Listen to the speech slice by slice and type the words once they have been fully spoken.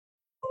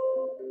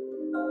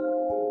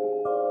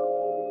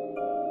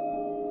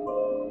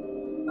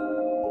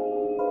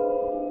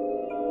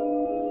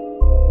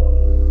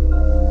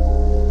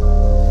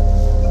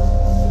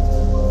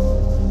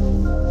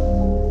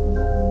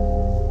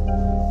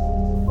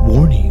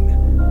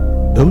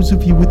Those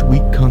of you with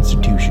weak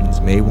constitutions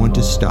may want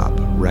to stop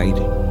right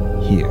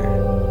here.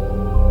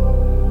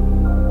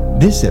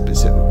 This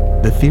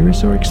episode, the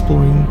theorists are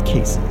exploring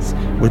cases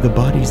where the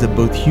bodies of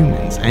both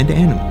humans and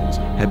animals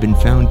have been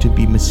found to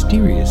be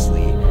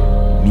mysteriously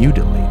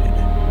mutilated.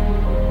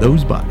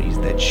 Those bodies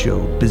that show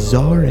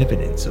bizarre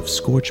evidence of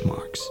scorch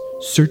marks,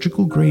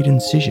 surgical-grade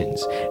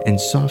incisions, and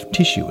soft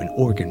tissue and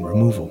organ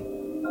removal.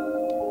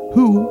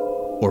 Who,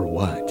 or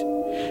what,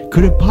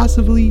 could have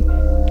possibly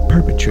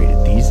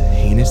perpetrated these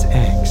heinous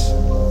acts?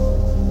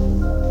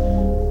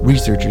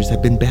 Researchers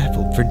have been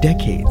baffled for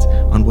decades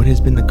on what has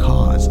been the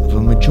cause of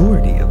a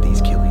majority of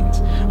these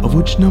killings, of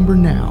which number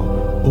now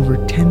over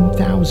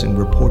 10,000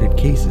 reported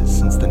cases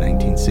since the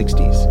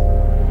 1960s.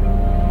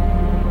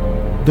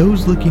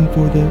 Those looking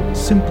for the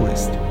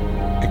simplest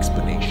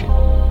explanation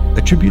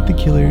attribute the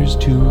killers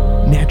to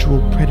natural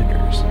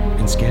predators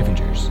and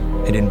scavengers,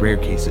 and in rare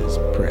cases,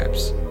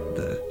 perhaps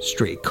the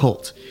stray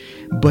cult.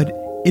 But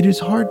it is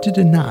hard to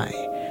deny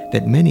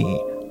that many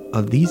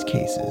of these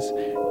cases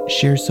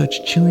share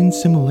such chilling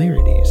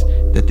similarities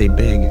that they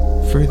beg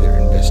further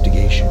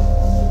investigation.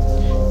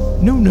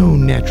 No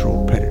known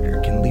natural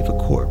predator can leave a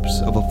corpse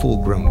of a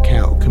full-grown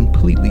cow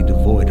completely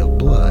devoid of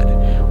blood,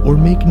 or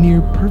make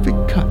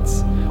near-perfect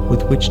cuts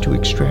with which to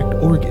extract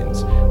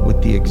organs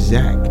with the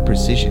exact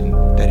precision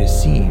that is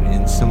seen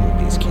in some of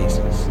these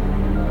cases.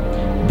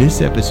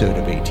 This episode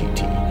of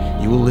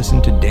ATT, you will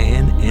listen to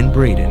Dan and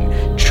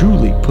Braden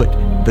truly put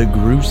the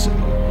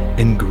gruesome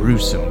and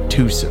gruesome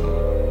twosome.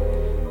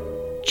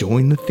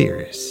 Join the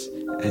theorists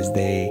as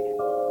they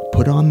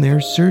put on their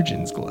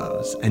surgeon's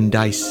gloves and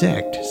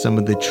dissect some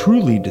of the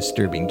truly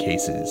disturbing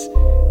cases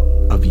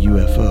of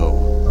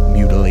UFO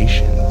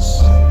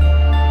mutilations.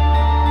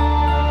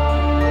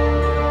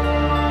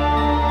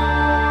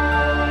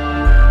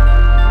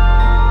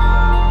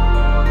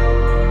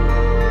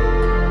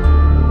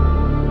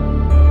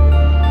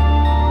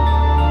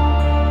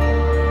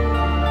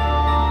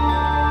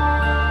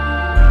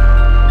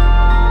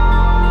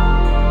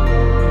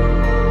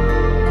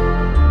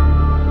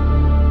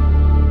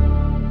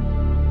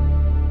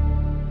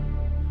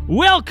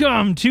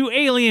 Welcome to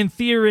Alien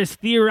Theorists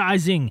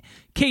Theorizing,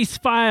 Case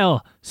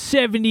File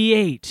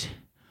 78.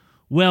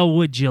 Well,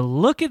 would you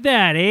look at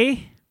that, eh?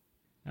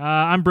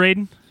 I'm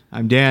Braden.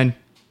 I'm Dan.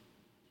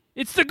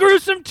 It's the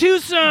Gruesome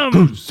Twosome!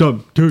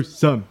 Gruesome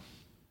twosome.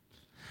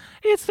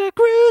 It's the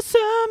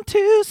Gruesome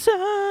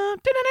Twosome!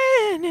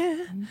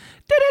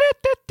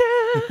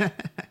 Da-da-da-da-da.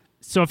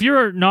 So if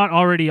you're not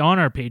already on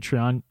our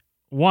Patreon,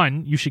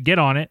 one, you should get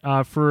on it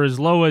for as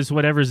low as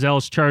whatever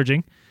Zell's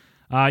charging.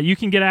 You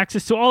can get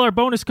access to all our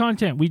bonus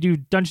content. We do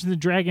Dungeons &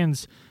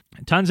 Dragons,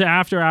 tons of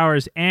after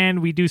hours,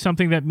 and we do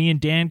something that me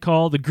and Dan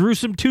call the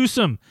Gruesome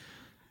Twosome.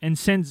 And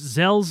since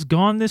Zell's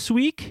gone this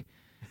week,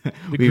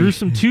 the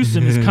Gruesome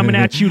Twosome is coming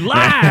at you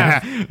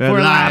live for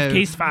a live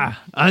case file.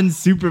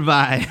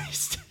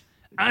 Unsupervised.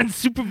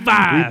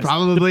 Unsupervised. We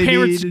probably the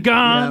parents need,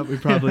 gone. Yeah, we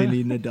probably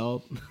need an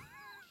adult.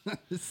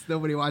 There's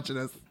nobody watching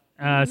us.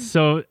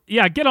 So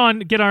yeah, get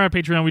on our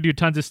Patreon. We do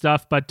tons of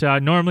stuff, but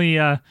normally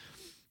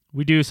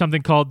we do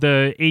something called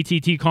the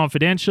ATT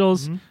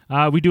Confidentials.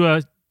 Mm-hmm. We do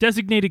a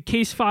designated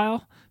case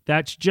file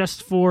that's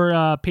just for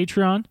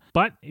Patreon.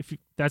 But if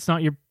that's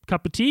not your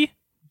cup of tea,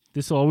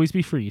 this will always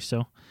be free.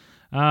 So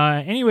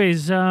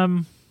anyways,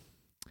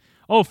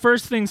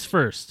 first things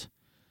first.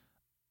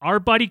 Our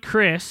buddy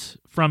Chris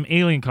from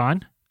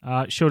AlienCon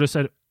showed us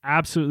an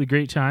absolutely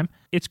great time.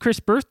 It's Chris'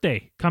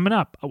 birthday coming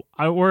up.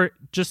 Or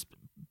just...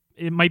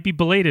 It might be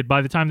belated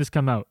by the time this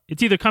comes out.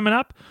 It's either coming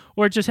up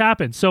or it just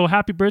happened. So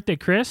happy birthday,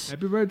 Chris!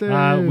 Happy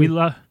birthday!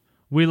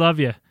 We love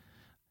you.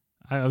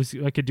 I guess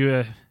I could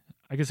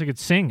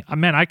sing.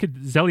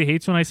 Zelly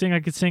hates when I sing. I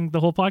could sing the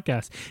whole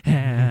podcast.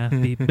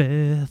 Happy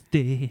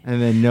birthday!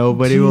 And then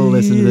nobody will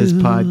listen to this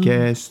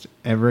podcast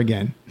ever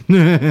again.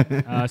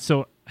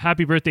 So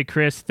happy birthday,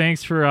 Chris!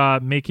 Thanks for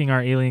making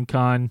our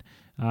AlienCon.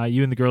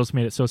 You and the girls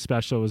made it so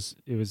special.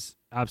 It was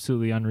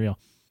absolutely unreal.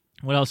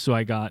 What else do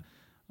I got?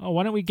 Oh,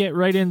 why don't we get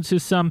right into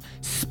some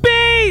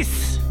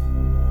space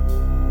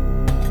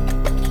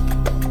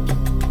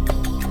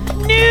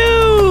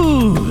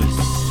news?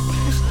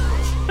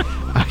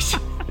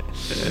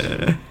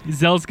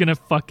 Zell's gonna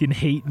fucking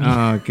hate me.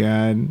 Oh,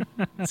 God.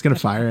 It's going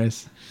to fire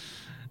us.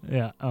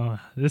 Yeah. Oh,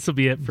 this will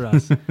be it for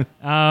us.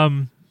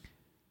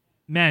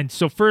 Man,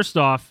 so first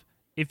off,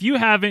 if you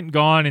haven't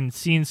gone and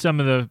seen some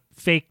of the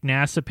fake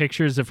NASA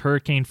pictures of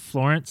Hurricane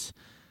Florence,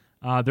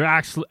 they're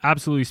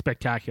absolutely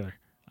spectacular.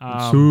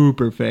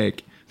 Super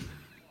fake.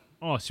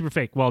 Oh, super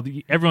fake. Well,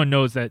 everyone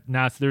knows that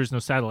NASA, there's no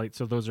satellite,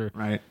 so those are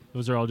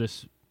all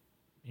just,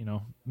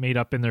 made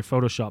up in their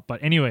Photoshop.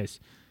 But anyways,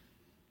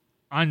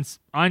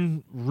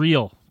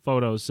 unreal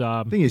photos.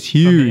 I think it's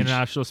huge. From the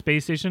International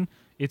Space Station.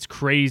 It's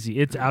crazy.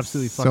 It's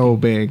absolutely fucking so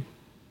big.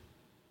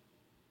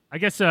 I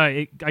guess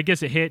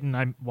it hit, and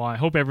I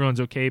hope everyone's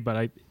okay.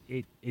 But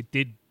it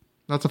did.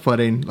 Lots of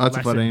flooding. Lots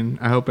of flooding.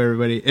 I hope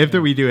everybody.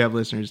 We do have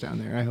listeners down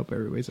there, I hope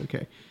everybody's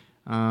okay.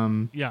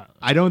 Yeah.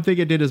 I don't think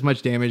it did as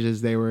much damage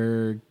as they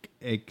were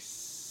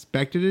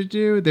expected it to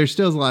do. There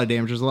still is a lot of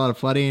damage. There's a lot of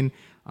flooding,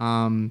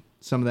 Some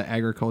of the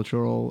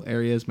agricultural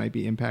areas might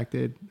be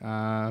impacted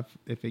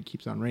if it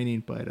keeps on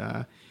raining,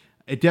 but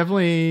it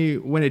definitely,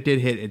 when it did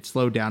hit, it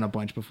slowed down a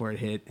bunch before it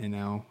hit, and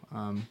now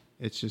I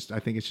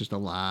think it's just a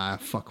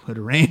fuckload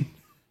of rain.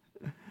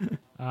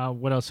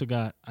 What else I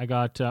got? I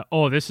got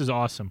this is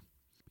awesome.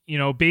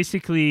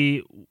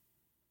 Basically,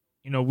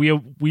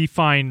 we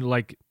find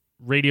like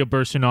radio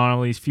burst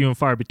anomalies few and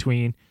far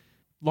between.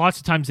 Lots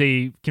of times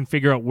they can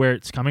figure out where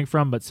it's coming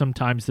from, but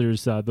sometimes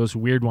there's those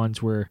weird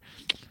ones where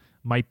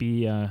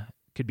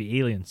could be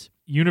aliens.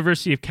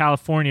 University of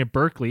California,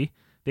 Berkeley,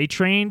 they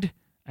trained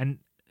an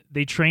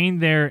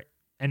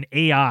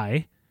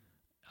AI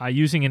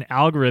using an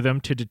algorithm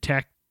to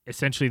detect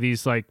essentially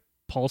these like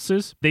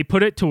pulses. They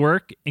put it to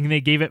work and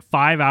they gave it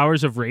 5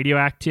 hours of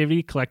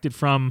radioactivity collected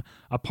from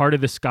a part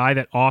of the sky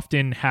that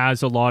often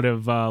has a lot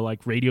of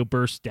like radio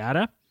burst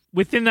data.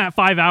 Within that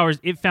 5 hours,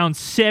 it found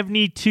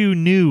 72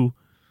 new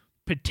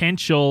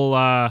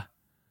potential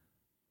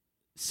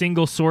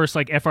single source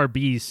like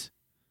FRBs,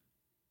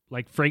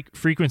 like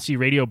frequency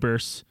radio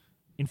bursts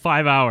in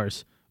 5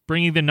 hours,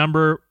 bringing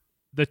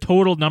the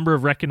total number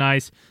of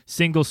recognized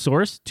single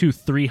source to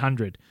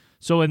 300.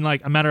 So in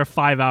like a matter of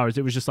 5 hours,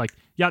 it was just like,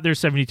 yeah, there's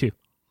 72.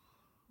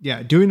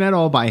 Yeah, doing that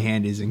all by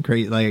hand is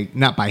crazy. Like,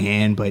 not by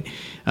hand, but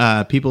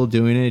people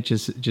doing it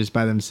just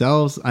by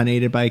themselves,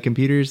 unaided by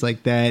computers,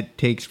 like that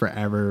takes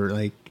forever.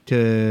 Like,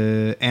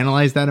 to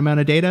analyze that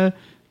amount of data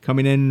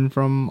coming in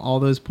from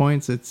all those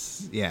points,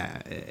 having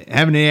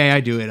an AI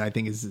do it, I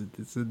think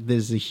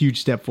there's a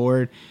huge step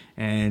forward,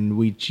 and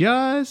we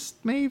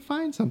just may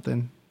find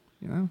something,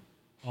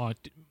 Oh,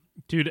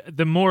 dude,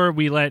 the more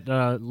we let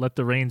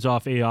the reins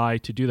off AI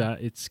to do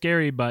that, it's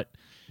scary, but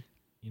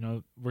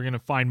we're going to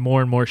find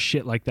more and more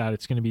shit like that.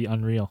 It's going to be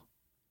unreal.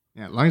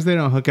 Yeah, as long as they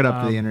don't hook it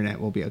up to the internet,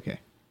 we'll be okay.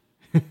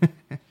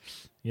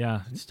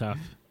 Yeah, it's tough.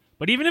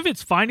 But even if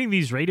it's finding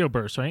these radio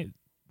bursts, right?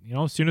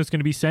 Soon it's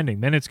going to be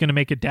sending. Then it's going to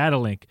make a data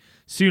link.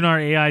 Soon our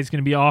AI is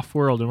going to be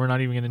off-world, and we're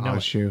not even going to know it. Oh,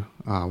 shoot.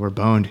 We're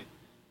boned.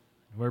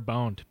 We're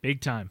boned. Big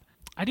time.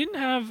 I didn't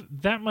have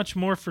that much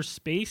more for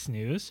space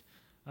news.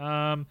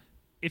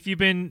 If you've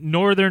been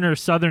northern or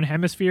southern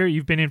hemisphere,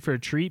 you've been in for a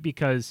treat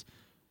because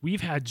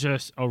we've had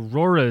just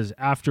auroras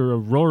after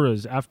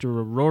auroras after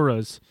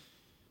auroras.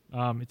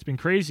 It's been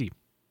crazy.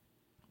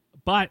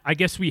 But I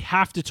guess we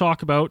have to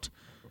talk about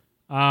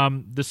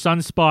the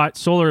Sunspot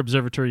Solar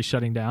Observatory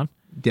shutting down.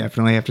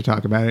 Definitely have to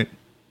talk about it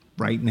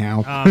right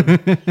now.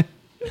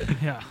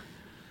 Yeah.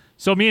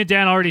 So me and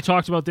Dan already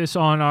talked about this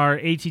on our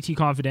ATT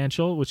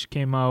Confidential, which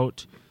came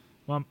out,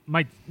 well,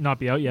 might not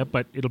be out yet,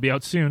 but it'll be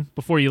out soon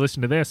before you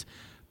listen to this.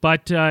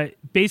 But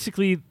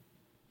basically,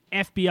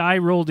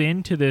 FBI rolled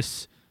into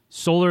this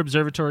solar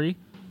observatory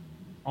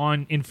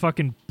in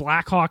fucking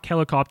Black Hawk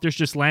helicopters,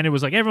 just landed,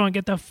 was like, everyone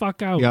get the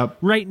fuck out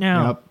right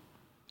now.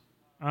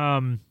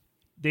 Yep.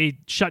 They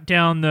shut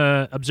down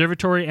the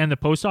observatory and the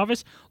post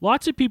office.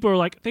 Lots of people are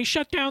like, they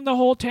shut down the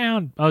whole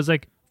town. I was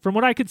like, from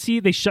what I could see,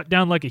 they shut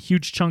down like a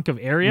huge chunk of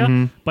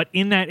area, but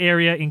in that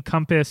area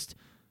encompassed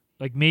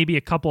like maybe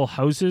a couple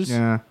houses,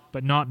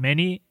 but not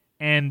many.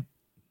 And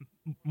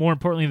more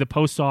importantly, the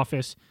post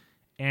office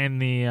and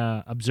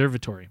the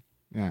observatory.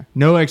 Yeah,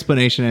 no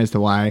explanation as to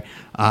why.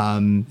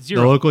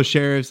 Zero. The local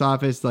sheriff's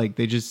office, the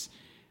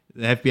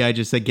FBI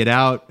just said get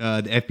out.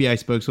 The FBI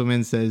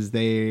spokeswoman says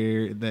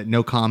that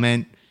no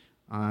comment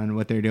on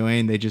what they're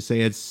doing. They just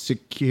say it's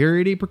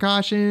security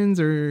precautions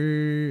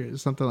or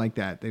something like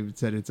that. They've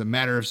said it's a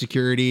matter of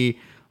security.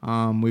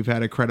 We've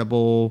had a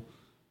credible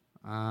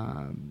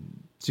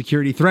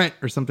security threat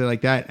or something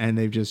like that, and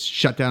they've just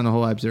shut down the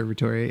whole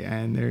observatory,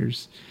 and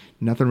there's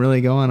nothing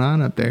really going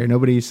on up there.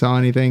 Nobody saw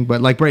anything,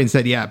 but like Brayden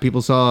said,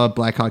 people saw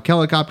Black Hawk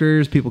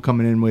helicopters, people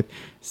coming in with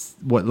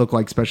what looked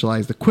like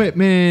specialized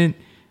equipment.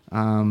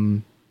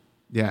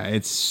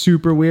 It's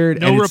super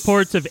weird. No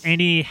reports of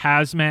any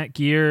hazmat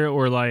gear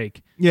or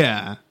like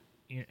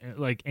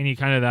any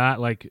kind of that.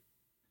 Like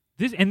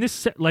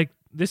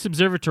this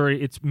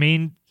observatory, its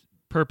main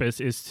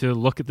purpose is to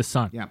look at the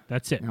sun. Yeah,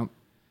 that's it. Yep.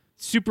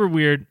 Super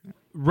weird.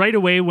 Right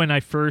away when I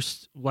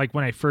first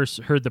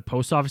heard the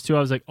post office too, I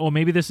was like, oh,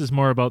 maybe this is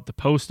more about the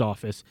post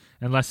office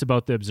and less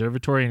about the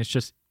observatory, and it's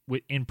just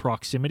in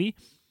proximity.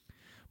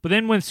 But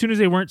then as soon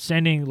as I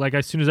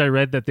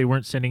read that they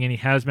weren't sending any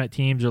hazmat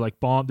teams or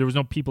like bomb, there was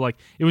no people, like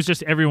it was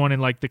just everyone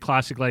in like the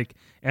classic like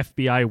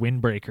FBI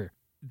windbreaker.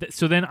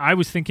 So then I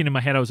was thinking in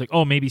my head, I was like,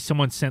 oh, maybe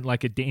someone sent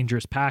like a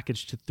dangerous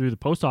package through the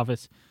post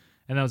office.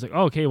 And I was like,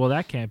 oh, okay, well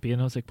that can't be. And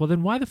I was like, well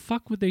then why the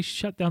fuck would they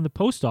shut down the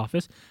post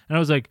office? And I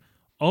was like,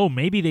 oh,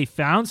 maybe they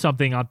found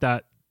something on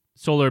that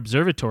solar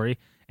observatory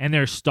and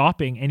they're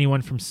stopping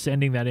anyone from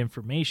sending that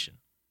information.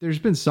 There's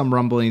been some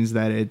rumblings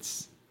that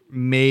it's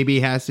maybe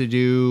has to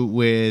do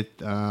with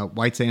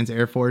White Sands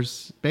Air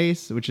Force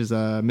Base, which is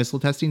a missile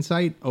testing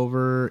site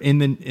over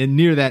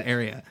near that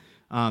area.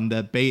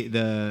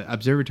 The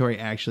observatory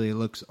actually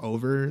looks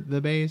over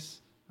the base,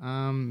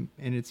 and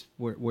it's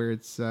where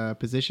it's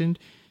positioned.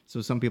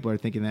 So some people are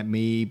thinking that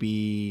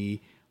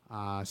maybe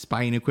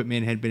spying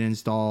equipment had been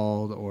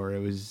installed, or it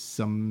was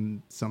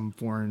some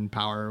foreign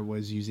power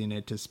was using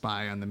it to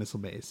spy on the missile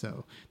base.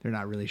 So they're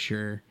not really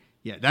sure.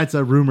 Yeah, that's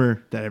a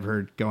rumor that I've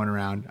heard going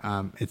around.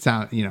 It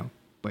sounds,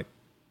 but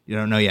you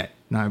don't know yet.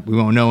 We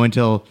won't know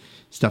until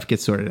stuff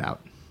gets sorted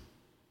out.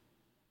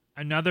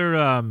 Another,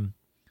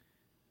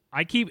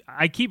 I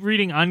keep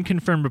reading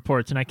unconfirmed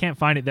reports, and I can't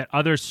find it, that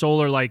other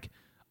solar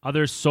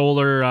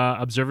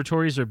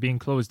observatories are being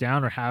closed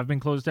down or have been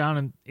closed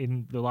down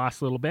in the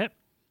last little bit.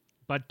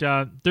 But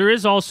there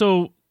is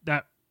also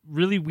that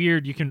really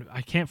weird,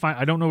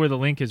 I don't know where the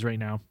link is right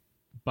now,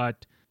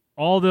 but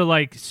all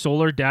the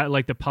solar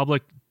data, the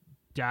public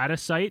data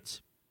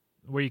sites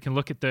where you can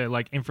look at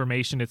the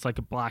information, it's like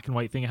a black and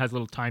white thing, it has a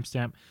little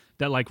timestamp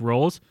that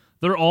rolls.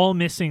 They're all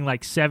missing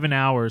 7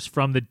 hours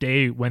from the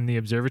day when the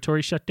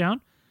observatory shut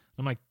down.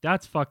 I'm like,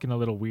 that's fucking a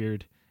little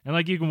weird.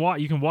 And you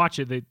can watch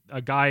it.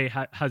 A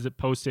guy has it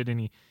posted,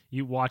 and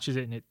he watches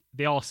it, and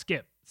they all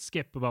skip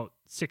about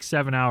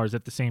 6-7 hours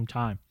at the same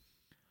time.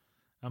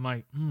 I'm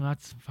like,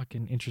 that's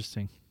fucking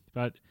interesting,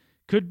 but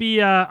could be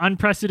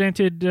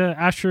unprecedented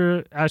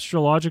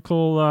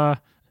astrological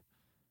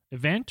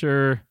event,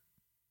 or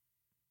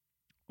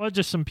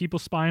just some people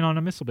spying on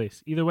a missile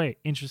base. Either way,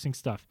 interesting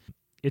stuff.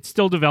 It's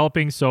still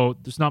developing, so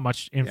there's not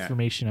much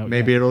information out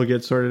Maybe yet. It'll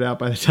get sorted out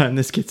by the time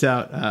this gets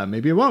out.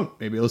 Maybe it won't.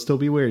 Maybe it'll still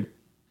be weird.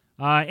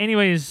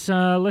 Anyways,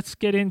 let's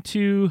get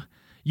into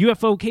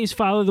UFO case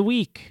file of the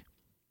week.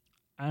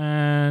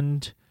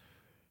 And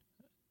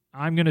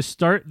I'm going to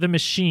start the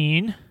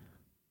machine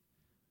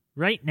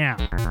right now.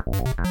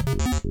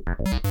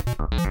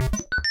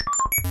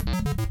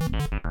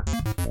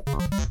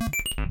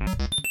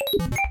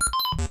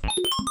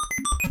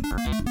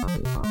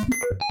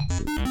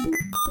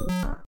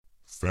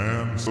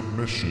 Fan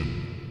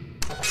submission.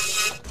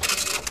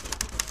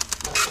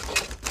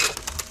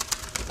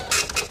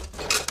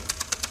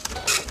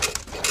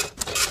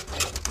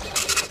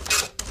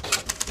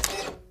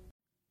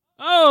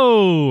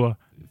 Oh,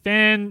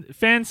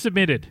 fan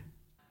submitted.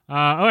 All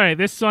right,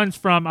 this one's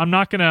from. I'm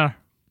not gonna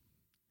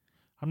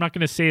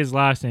say his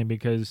last name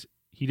because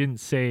he didn't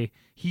say.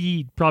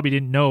 He probably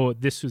didn't know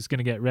this was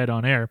gonna get read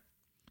on air,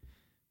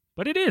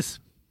 but it is.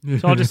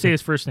 So I'll just say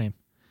his first name.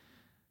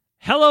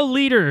 Hello,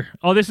 leader.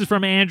 Oh, this is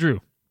from Andrew.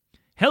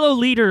 Hello,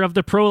 leader of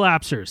the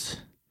Prolapsers.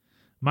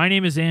 My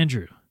name is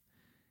Andrew,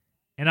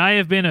 and I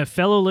have been a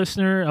fellow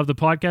listener of the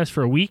podcast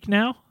for a week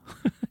now.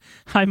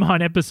 I'm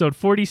on episode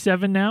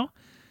 47 now.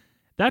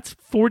 That's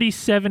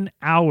 47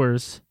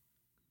 hours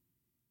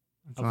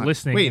of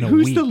listening. Wait, in a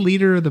who's week. the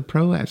leader of the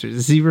Prolapsers?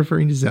 Is he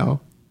referring to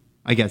Zell?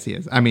 I guess he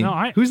is. I mean,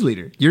 who's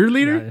leader? Your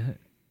leader?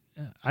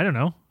 I don't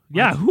know.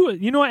 Yeah, who?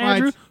 You know what,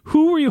 Andrew?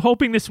 Who were you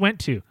hoping this went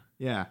to?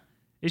 Yeah.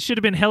 It should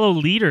have been hello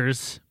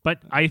leaders, but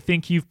I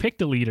think you've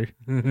picked a leader.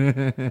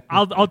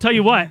 I'll tell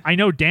you what. I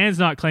know Dan's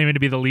not claiming to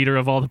be the leader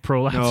of all the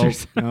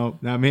Prolapsers. No,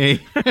 not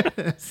me.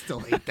 Still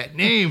hate that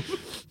name.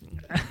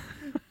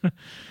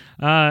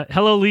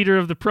 Hello, leader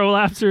of the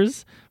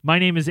Prolapsers. My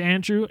name is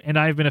Andrew, and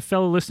I've been a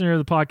fellow listener of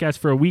the podcast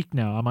for a week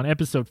now. I'm on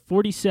episode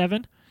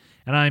 47,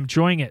 and I'm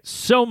enjoying it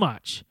so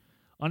much.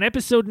 On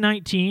episode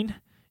 19,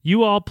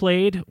 you all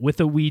played with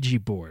a Ouija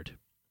board.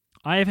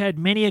 I have had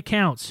many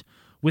accounts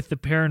with the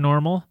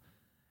paranormal,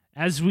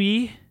 as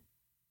we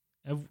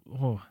have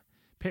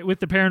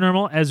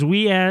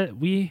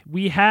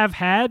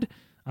had.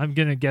 I'm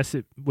gonna guess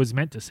it was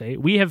meant to say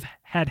we have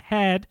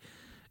had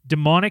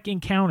demonic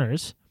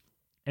encounters.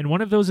 And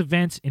one of those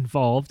events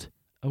involved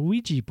a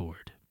Ouija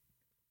board.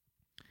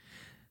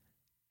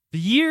 The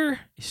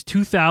year is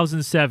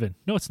 2007.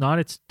 No, it's not.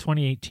 It's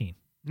 2018.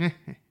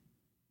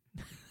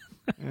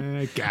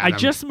 I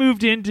just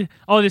moved into...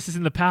 Oh, this is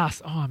in the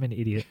past. Oh, I'm an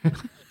idiot.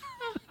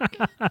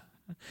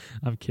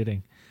 I'm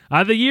kidding.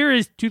 The year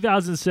is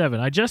 2007.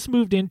 I just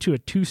moved into a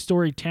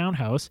 2-story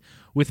townhouse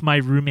with my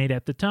roommate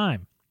at the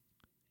time.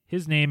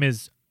 His name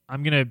is...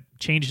 I'm going to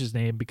change his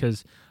name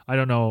because I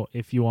don't know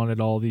if you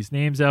wanted all these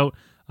names out.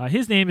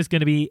 His name is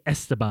going to be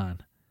Esteban.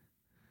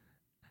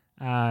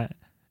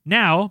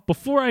 Now,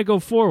 before I go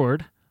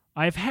forward,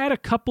 I've had a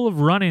couple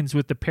of run-ins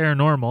with the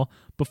paranormal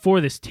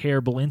before this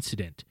terrible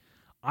incident.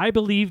 I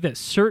believe that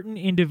certain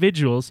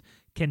individuals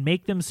can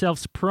make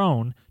themselves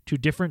prone to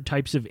different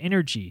types of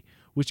energy,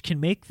 which can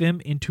make them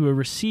into a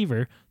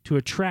receiver to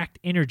attract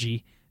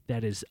energy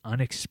that is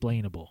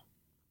unexplainable.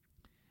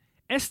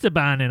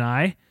 Esteban and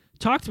I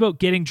talked about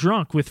getting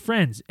drunk with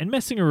friends and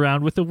messing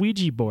around with a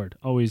Ouija board.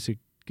 Always a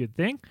good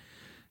thing.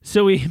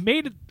 So we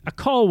made a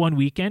call one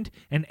weekend,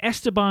 and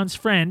Esteban's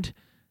friend,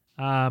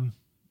 I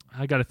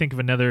got to think of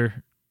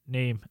another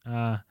name,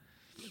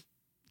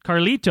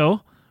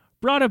 Carlito,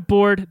 brought a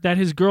board that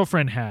his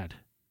girlfriend had.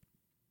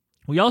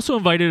 We also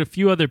invited a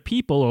few other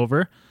people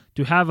over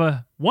to have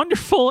a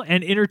wonderful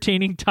and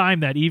entertaining time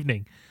that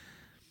evening.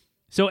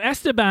 So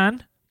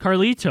Esteban,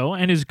 Carlito,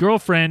 and his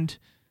girlfriend,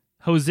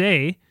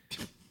 Jose,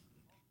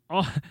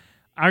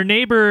 our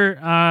neighbor,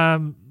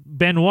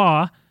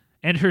 Benoit,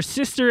 and her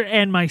sister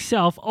and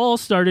myself all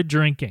started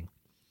drinking.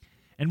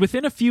 And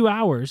within a few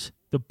hours,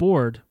 the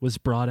board was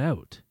brought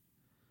out.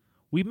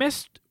 We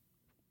messed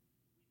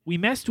We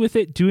messed with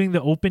it doing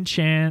the open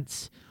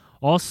chants,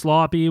 all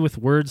sloppy with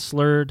words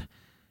slurred.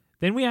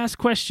 Then we asked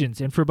questions,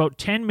 and for about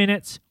 10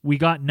 minutes, we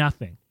got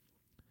nothing.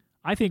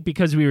 I think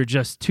because we were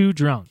just too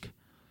drunk.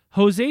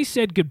 Jose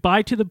said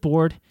goodbye to the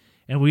board,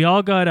 and we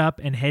all got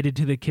up and headed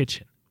to the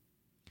kitchen.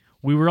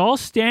 We were all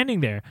standing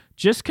there,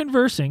 just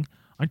conversing,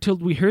 until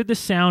we heard the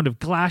sound of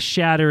glass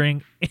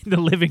shattering in the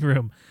living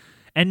room.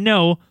 And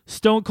no,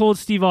 Stone Cold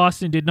Steve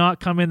Austin did not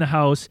come in the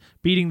house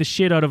beating the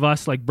shit out of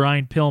us like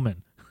Brian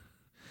Pillman.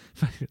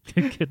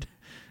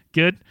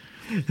 Good.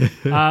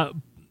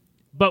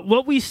 But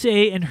what we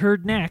say and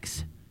heard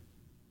next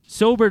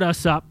sobered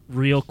us up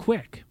real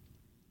quick.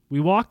 We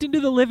walked into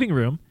the living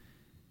room,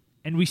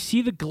 and we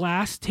see the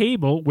glass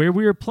table where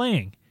we were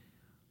playing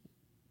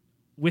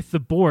with the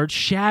board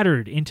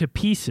shattered into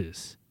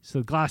pieces. So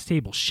the glass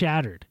table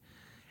shattered.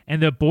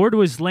 And the board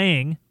was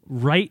laying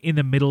right in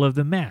the middle of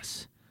the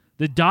mess.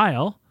 The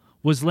dial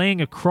was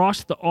laying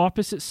across the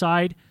opposite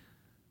side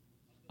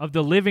of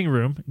the living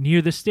room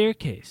near the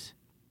staircase.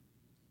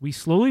 We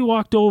slowly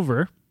walked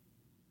over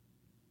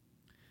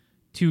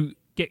to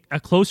get a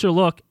closer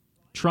look,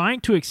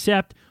 trying to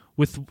accept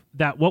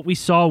that what we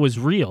saw was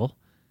real.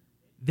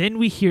 Then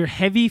we hear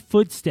heavy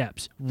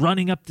footsteps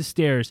running up the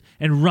stairs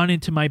and run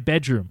into my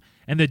bedroom,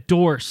 and the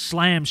door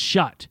slams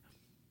shut.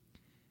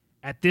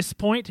 At this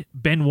point,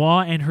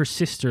 Benoit and her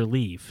sister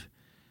leave.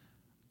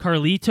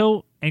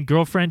 Carlito and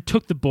girlfriend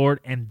took the board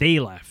and they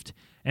left,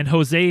 and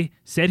Jose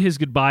said his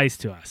goodbyes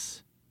to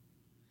us.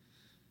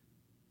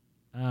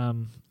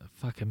 I'm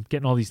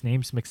getting all these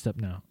names mixed up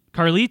now.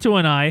 Carlito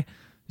and I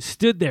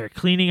stood there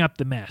cleaning up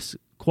the mess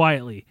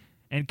quietly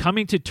and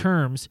coming to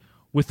terms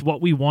with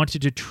what we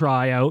wanted to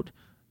try out,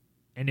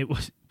 and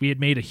we had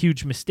made a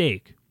huge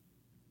mistake.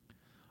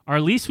 Our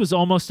lease was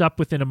almost up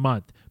within a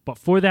month, but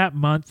for that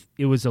month,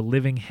 it was a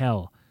living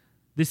hell.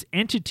 This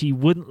entity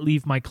wouldn't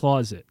leave my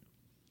closet.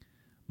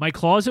 My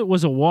closet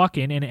was a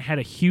walk-in, and it had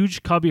a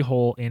huge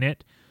cubbyhole in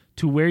it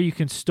to where you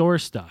can store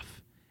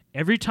stuff.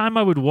 Every time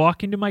I would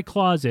walk into my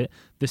closet,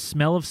 the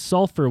smell of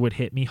sulfur would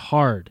hit me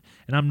hard,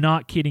 and I'm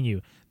not kidding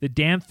you. The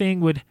damn thing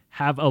would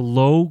have a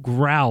low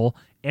growl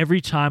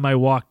every time I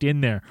walked in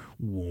there.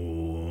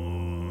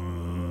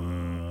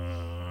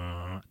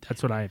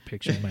 That's what I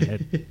pictured in my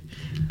head.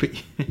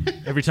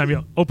 Every time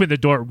you open the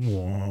door.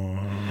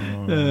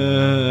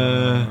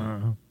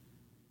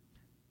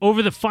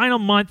 Over the final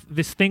month,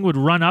 this thing would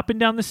run up and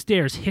down the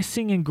stairs,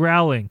 hissing and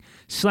growling,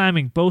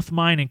 slamming both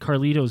mine and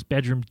Carlito's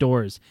bedroom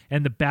doors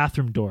and the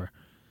bathroom door.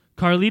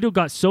 Carlito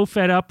got so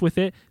fed up with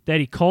it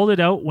that he called it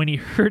out when he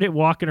heard it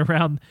walking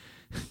around,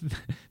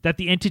 that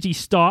the entity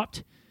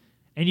stopped,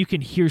 and you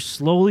can hear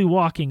slowly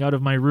walking out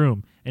of my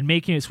room and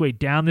making its way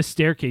down the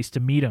staircase to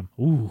meet him.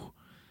 Ooh.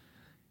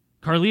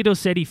 Carlito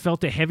said he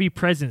felt a heavy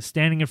presence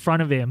standing in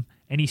front of him,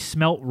 and he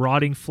smelt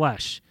rotting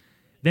flesh.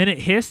 Then it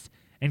hissed,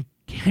 and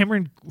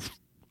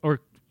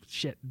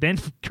Then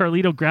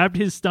Carlito grabbed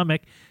his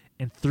stomach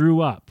and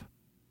threw up.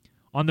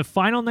 On the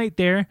final night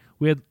there,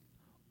 we had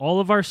all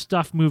of our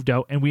stuff moved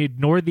out, and we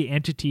ignored the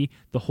entity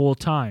the whole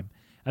time.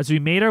 As we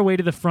made our way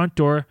to the front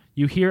door,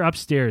 you hear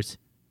upstairs,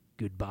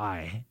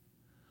 "Goodbye."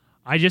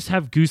 I just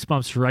have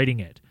goosebumps writing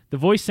it. The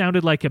voice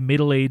sounded like a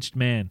middle-aged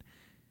man.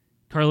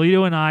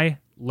 Carlito and I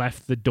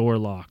left and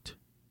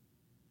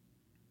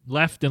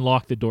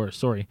locked the door,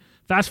 sorry.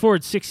 Fast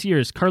forward 6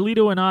 years,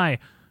 Carlito and I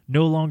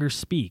no longer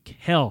speak.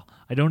 Hell,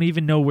 I don't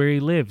even know where he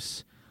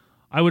lives.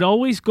 I would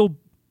always go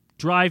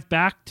drive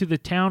back to the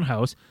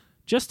townhouse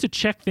just to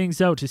check things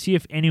out to see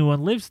if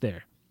anyone lives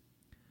there.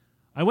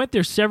 I went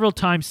there several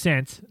times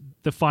since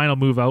the final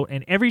move out,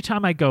 and every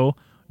time I go,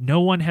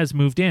 no one has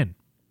moved in.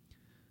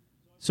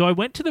 So I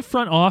went to the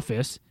front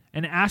office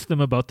and asked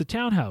them about the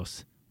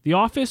townhouse. The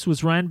office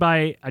was run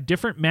by a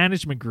different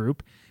management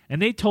group,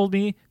 and they told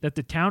me that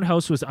the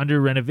townhouse was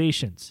under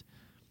renovations.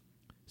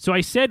 So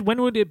I said,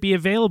 when would it be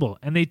available?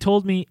 And they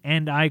told me,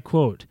 and I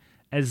quote,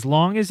 "As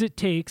long as it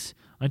takes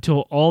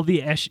until all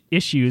the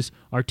issues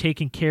are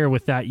taken care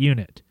with that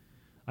unit."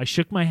 I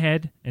shook my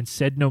head and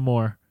said no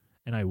more,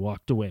 and I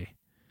walked away.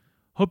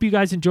 Hope you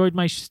guys enjoyed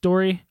my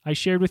story I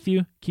shared with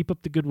you. Keep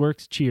up the good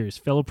works. Cheers.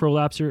 Fellow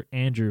prolapser,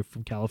 Andrew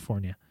from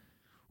California.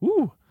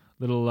 Ooh,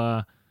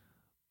 little,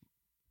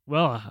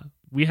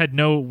 we had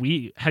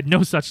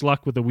no such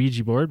luck with the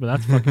Ouija board, but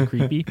that's fucking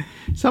creepy.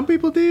 Some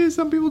people do,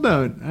 some people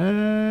don't.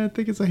 I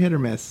think it's a hit or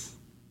miss.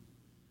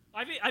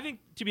 I think,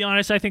 to be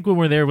honest, I think when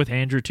we're there with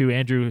Andrew too,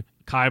 Andrew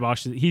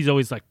Kaibosh, he's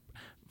always like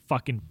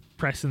fucking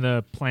pressing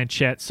the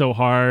planchette so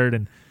hard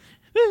and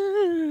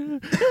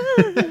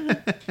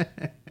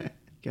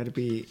got to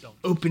be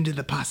open to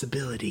the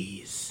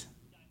possibilities.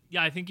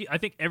 Yeah, I think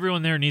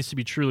everyone there needs to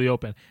be truly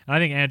open. And I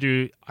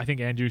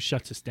think Andrew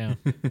shuts us down.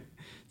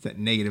 It's that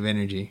negative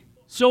energy.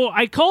 So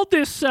I called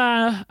this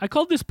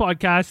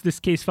podcast, this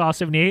Case File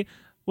 78.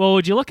 Well,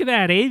 would you look at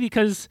that, eh?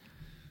 Because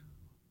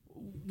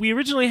we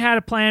originally had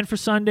a plan for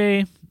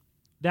Sunday.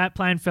 That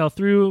plan fell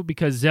through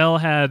because Zell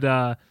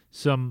had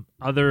some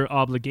other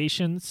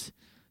obligations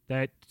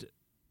that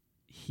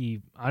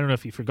I don't know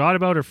if he forgot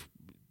about or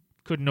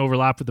couldn't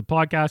overlap with the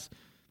podcast.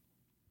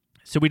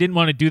 So we didn't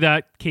want to do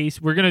that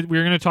case. We're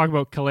gonna talk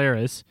about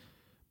Caleres,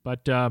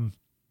 but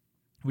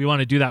we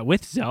want to do that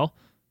with Zell.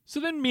 So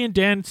then me and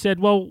Dan said,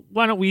 well,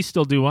 why don't we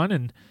still do one?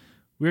 And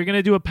we're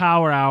gonna do a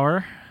power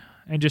hour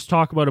and just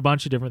talk about a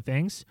bunch of different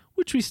things,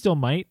 which we still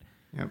might.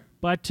 Yep.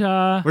 But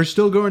we're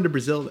still going to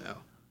Brazil though,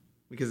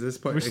 because this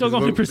part we're still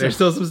going to Brazil. There's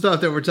still some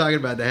stuff that we're talking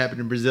about that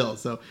happened in Brazil.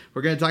 So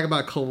we're going to talk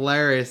about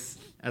Caleres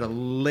at a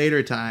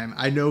later time.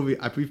 I know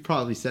we've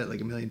probably said it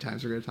like a million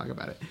times. We're going to talk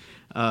about it.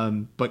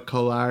 But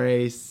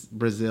Caleres,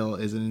 Brazil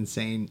is an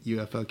insane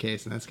UFO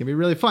case, and that's going to be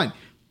really fun.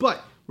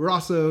 But we're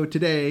also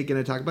today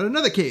going to talk about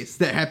another case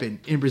that happened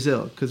in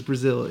Brazil, because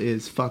Brazil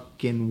is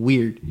fucking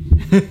weird.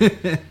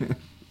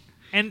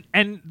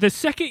 And the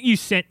second you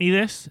sent me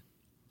this,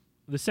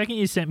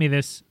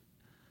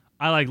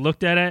 I like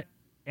looked at it,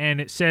 and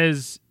it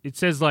says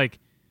like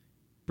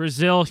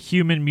Brazil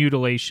human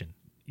mutilation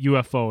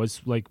UFO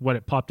is like what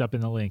it popped up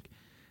in the link.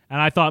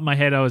 And I thought in my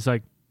head, I was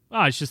like,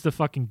 oh, it's just the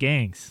fucking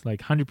gangs,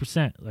 like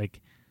 100%, like,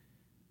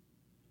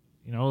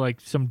 you know,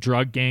 like some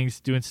drug gangs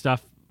doing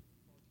stuff,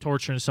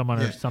 torturing someone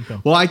or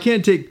something. Well, I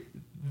can't take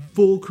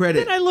full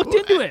credit. Then I looked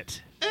into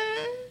it.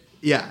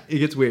 Yeah, it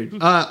gets weird.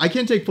 I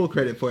can't take full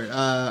credit for it.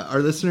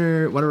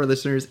 One of our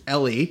listeners,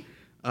 Ellie,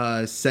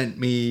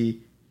 sent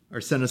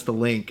us the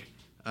link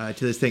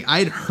to this thing. I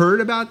had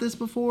heard about this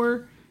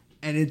before,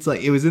 and it's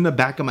like it was in the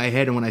back of my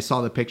head, and when I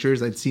saw the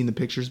pictures, I'd seen the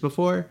pictures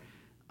before.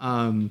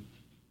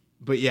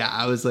 But yeah,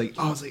 I was like,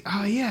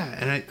 oh yeah,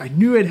 and I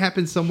knew it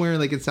happened somewhere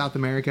like in South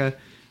America,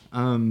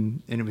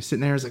 and it was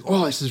sitting there. I was like,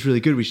 oh, this is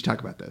really good. We should talk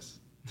about this.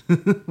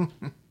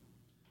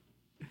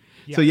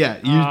 Yeah. So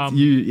yeah,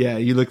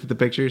 you looked at the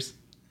pictures.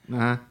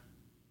 Uh-huh.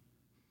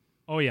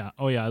 Oh yeah.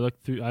 I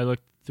looked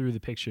through the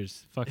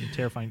pictures. Fucking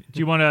terrifying. Do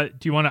you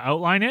want to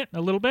outline it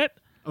a little bit?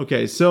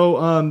 Okay,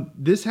 so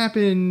this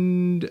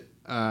happened.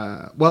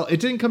 Well, it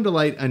didn't come to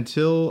light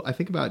until I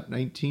think about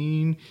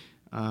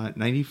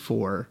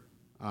 1994.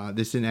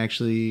 This didn't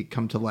actually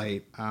come to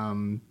light.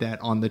 That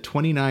on the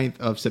 29th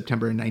of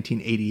September in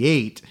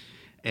 1988,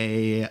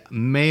 a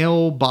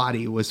male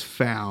body was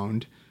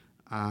found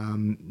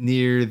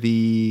near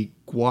the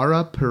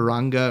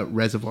Guarapiranga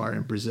Reservoir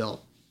in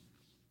Brazil.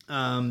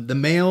 The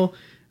male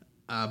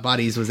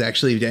bodies was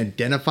actually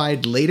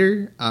identified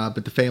later,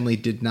 but the family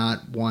did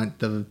not want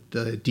the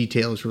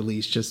details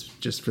released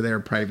just for their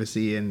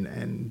privacy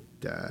and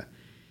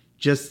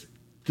just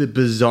the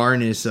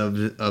bizarreness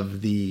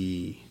of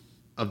the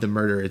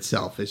murder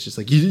itself. It's just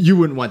like you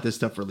wouldn't want this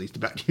stuff released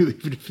about you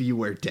even if you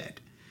were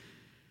dead.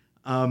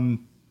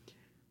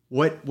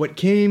 What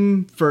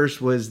came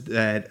first was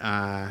that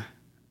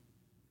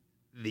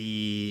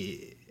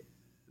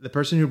the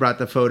person who brought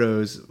the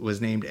photos was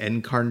named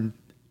Encarnacion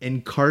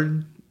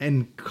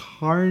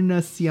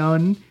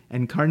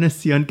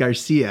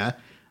Garcia,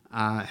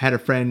 had a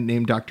friend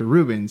named Dr.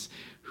 Rubens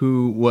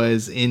who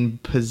was in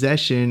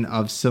possession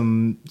of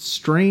some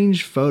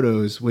strange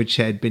photos which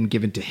had been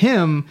given to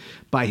him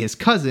by his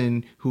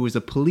cousin, who was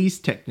a police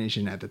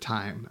technician at the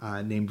time,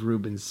 named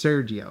Rubens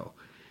Sergio.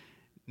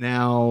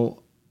 Now,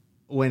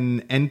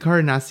 when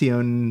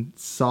Encarnacion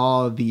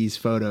saw these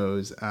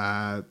photos,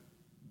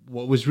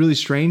 what was really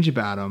strange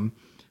about them,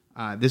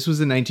 this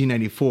was in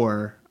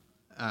 1994,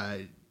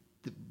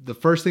 the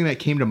first thing that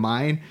came to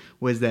mind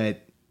was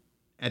that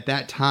at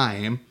that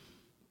time,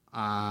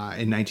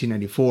 in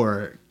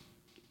 1994,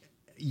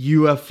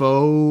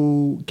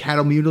 UFO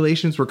cattle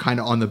mutilations were kind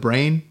of on the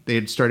brain. They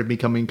had started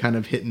becoming kind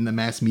of hitting the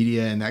mass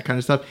media and that kind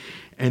of stuff.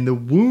 And the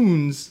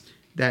wounds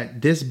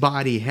that this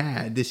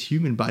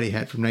human body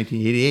had from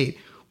 1988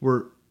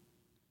 were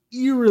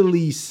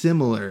eerily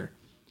similar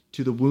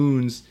to the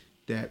wounds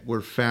that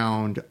were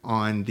found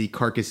on the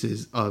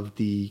carcasses of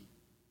the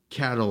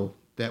cattle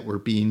that were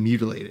being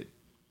mutilated.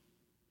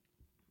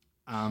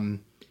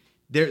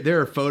 There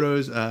are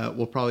photos.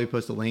 We'll probably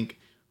post a link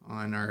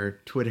on our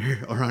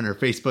Twitter or on our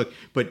Facebook,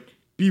 but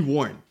be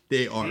warned,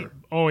 they are.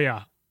 Oh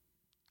yeah,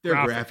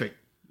 they're graphic.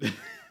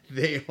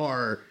 They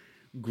are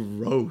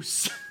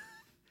gross.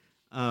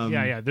 But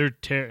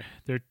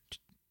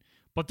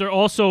they're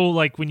also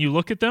like, when you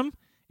look at them,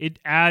 it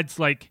adds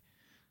like.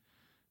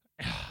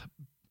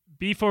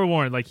 Be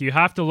forewarned, like you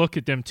have to look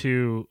at them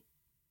to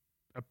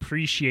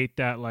appreciate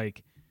that.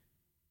 Like,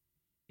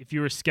 if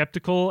you were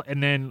skeptical,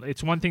 and then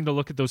it's one thing to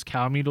look at those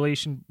cow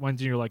mutilation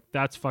ones and you're like,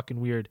 that's fucking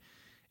weird.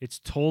 It's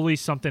totally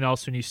something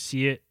else when you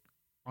see it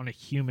on a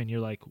human. You're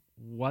like,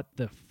 what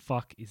the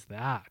fuck is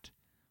that?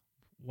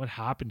 What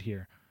happened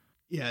here?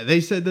 Yeah, they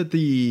said that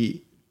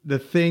the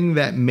thing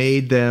that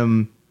made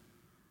them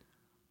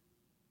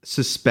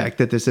suspect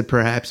that this had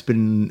perhaps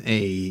been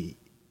a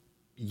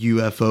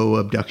UFO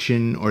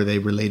abduction, or they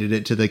related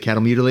it to the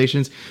cattle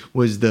mutilations,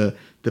 was the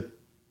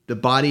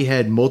body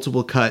had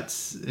multiple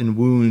cuts and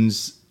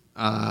wounds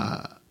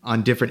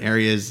on different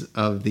areas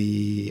of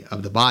the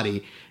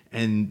body,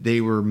 and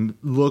they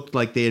looked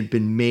like they had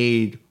been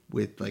made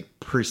with like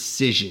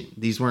precision.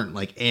 These weren't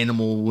like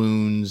animal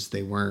wounds.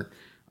 They weren't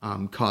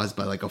caused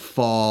by like a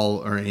fall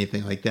or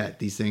anything like that.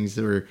 These things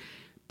were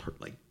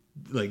like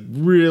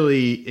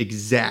really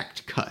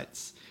exact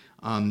cuts.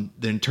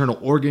 The internal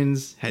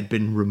organs had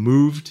been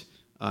removed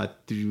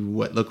through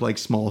what looked like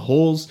small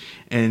holes,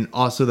 and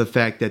also the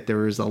fact that there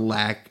was a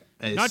lack.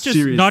 Not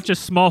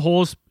just small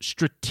holes,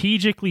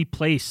 strategically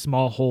placed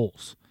small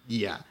holes.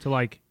 Yeah.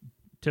 To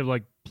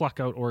pluck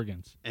out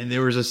organs. And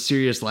there was a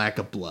serious lack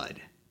of blood.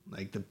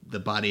 Like the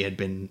body had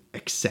been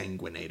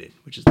exsanguinated,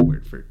 which is the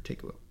word for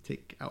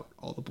take out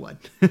all the blood,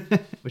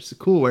 which is a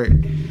cool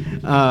word.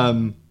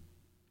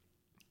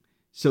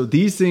 So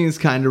these things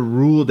kind of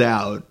ruled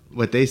out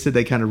what they said.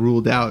 They kind of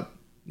ruled out,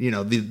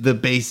 the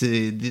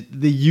basic,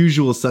 the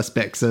usual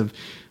suspects of,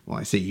 well,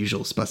 I say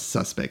usual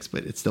suspects,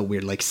 but it's still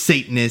weird, like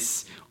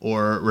Satanists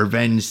or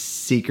revenge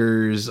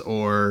seekers,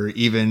 or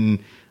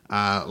even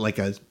like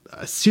a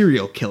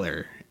serial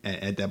killer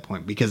at that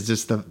point, because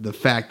just the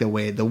fact, the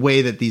way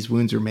that these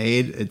wounds are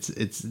made,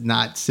 it's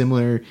not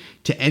similar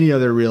to any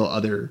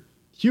other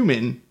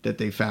human that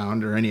they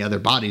found, or any other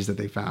bodies that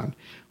they found,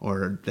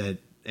 or that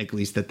at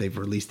least that they've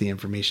released the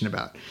information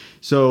about.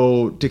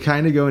 So to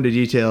kind of go into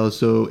detail,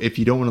 so if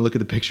you don't want to look at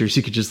the pictures,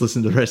 you could just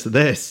listen to the rest of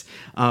this.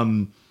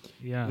 When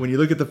you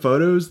look at the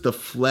photos, the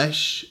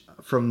flesh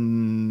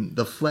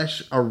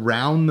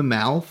around the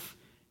mouth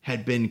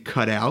had been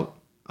cut out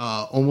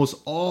almost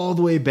all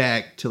the way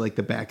back to like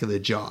the back of the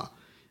jaw.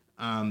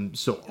 To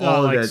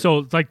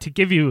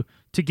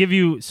give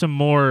you some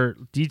more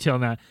detail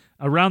on that,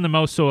 around the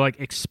mouth, so like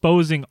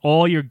exposing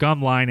all your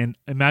gum line, and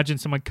imagine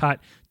someone cut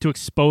to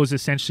expose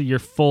essentially your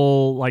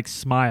full like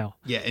smile.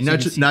 Yeah, and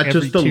so not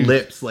just the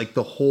lips, like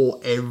the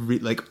whole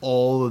like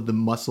all of the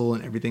muscle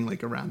and everything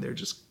like around there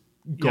just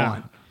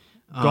gone.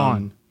 Yeah,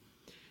 gone.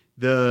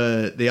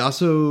 They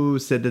also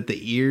said that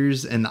the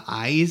ears and the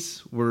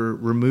eyes were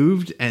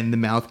removed, and the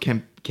mouth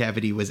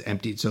cavity was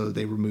emptied, so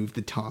they removed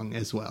the tongue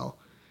as well,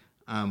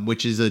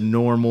 which is but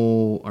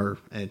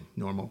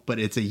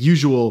it's a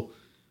usual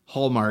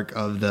hallmark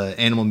of the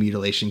animal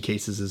mutilation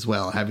cases as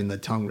well, having the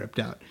tongue ripped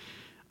out.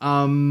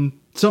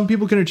 Some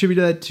people can attribute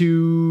that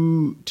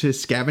to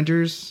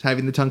scavengers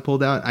having the tongue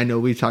pulled out. I know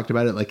we've talked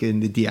about it, like in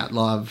the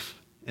Dyatlov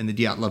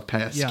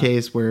Pass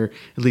case, where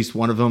at least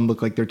one of them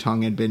looked like their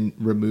tongue had been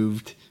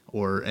removed,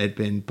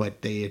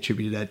 but they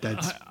attributed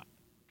that.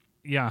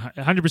 Yeah,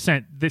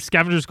 100%. The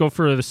scavengers go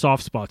for the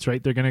soft spots,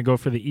 right? They're going to go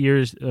for the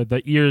ears,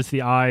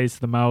 the eyes,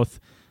 the mouth,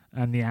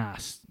 and the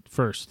ass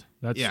first.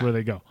 That's where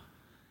they go.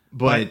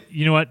 But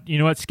you know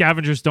what?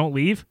 Scavengers don't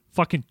leave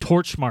fucking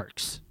torch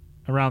marks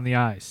around the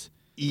eyes.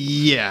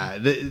 Yeah,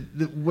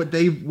 what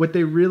they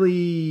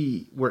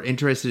really were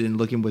interested in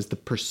looking was the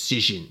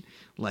precision,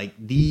 like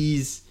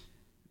these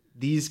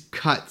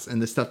cuts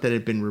and the stuff that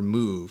had been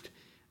removed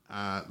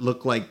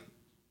looked like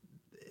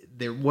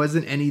there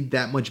wasn't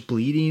that much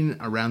bleeding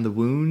around the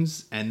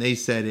wounds, and they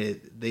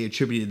said they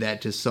attributed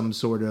that to some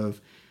sort of,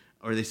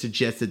 or they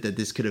suggested that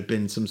this could have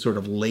been some sort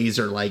of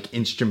laser-like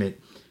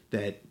instrument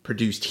that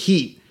produced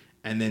heat.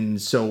 And then,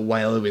 so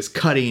while it was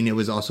cutting, it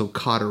was also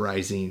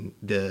cauterizing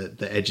the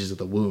edges of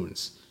the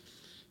wounds.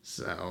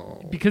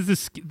 So because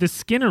the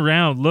skin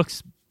around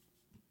looks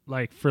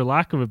like, for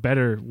lack of a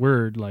better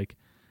word, like,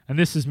 and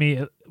this is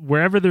me,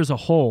 wherever there's a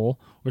hole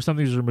where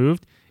something's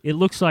removed, it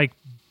looks like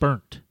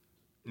burnt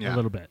a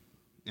little bit.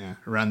 Yeah,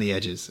 around the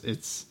edges.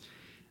 It's,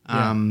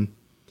 like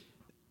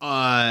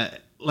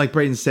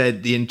Brayden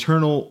said, the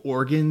internal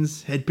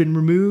organs had been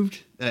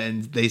removed,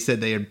 and they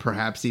said they had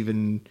perhaps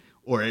even,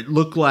 or it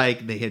looked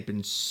like they had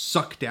been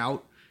sucked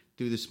out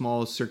through the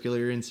small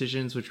circular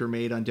incisions which were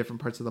made on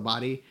different parts of the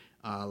body,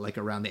 like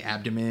around the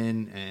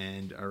abdomen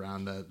and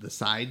around the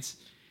sides.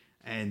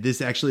 And this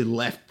actually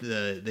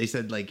they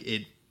said like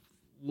it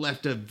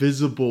left a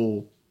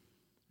visible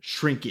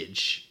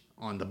shrinkage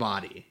on the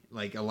body.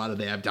 Like a lot of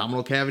the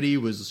abdominal cavity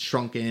was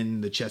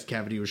shrunken, the chest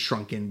cavity was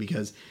shrunken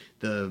because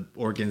the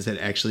organs had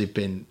actually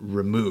been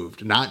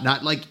removed.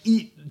 Not like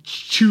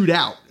chewed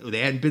out. They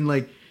hadn't been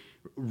like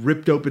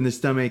ripped open the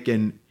stomach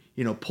and,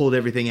 pulled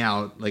everything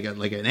out like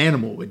an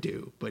animal would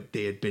do, but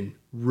they had been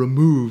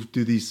removed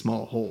through these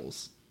small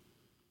holes.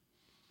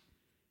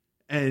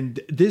 And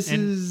this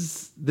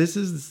is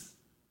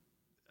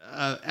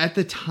at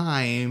the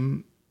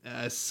time,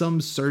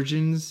 some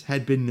surgeons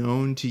had been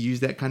known to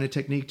use that kind of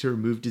technique to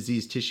remove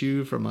diseased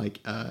tissue from like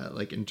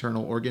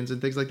internal organs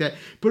and things like that.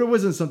 But it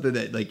wasn't something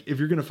that, like, if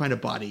you're going to find a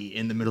body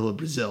in the middle of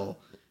Brazil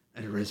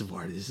at a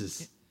reservoir, this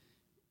is,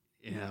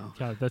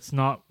 Yeah, that's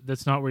not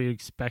where you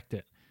expect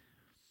it.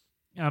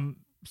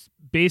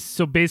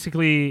 So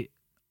basically,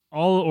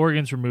 all the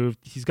organs removed.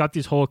 He's got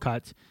these hole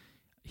cuts.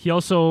 He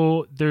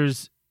also,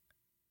 there's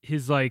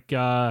his like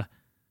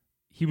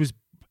he was,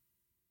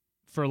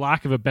 for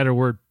lack of a better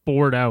word,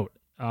 bored out,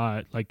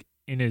 like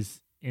in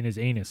his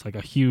anus, like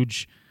a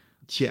huge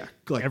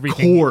like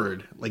everything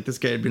cord. Like this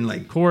guy had been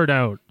like cord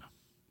out.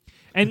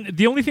 And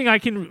the only thing I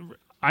can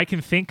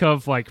think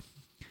of, like,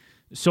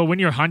 so when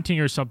you're hunting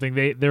or something,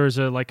 there's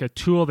a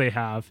tool they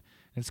have,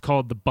 and it's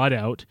called the butt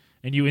out,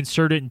 and you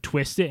insert it and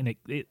twist it, and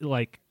it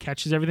like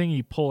catches everything. And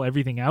you pull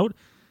everything out,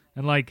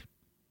 and like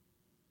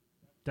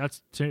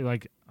that's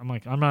like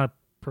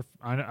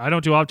I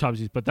don't do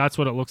autopsies, but that's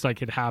what it looks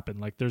like it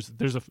happened. Like there's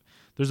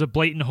a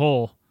blatant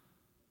hole,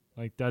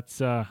 like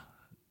that's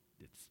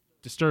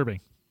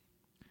disturbing.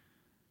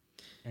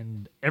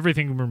 And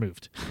everything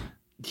removed.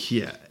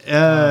 Yeah.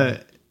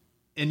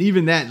 And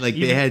even that, like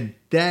they had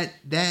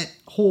that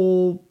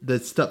whole the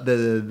stuff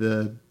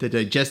the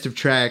digestive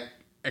tract,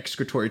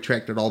 excretory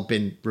tract had all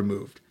been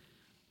removed.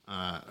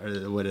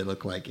 Or what it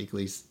looked like, at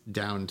least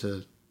down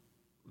to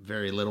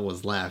very little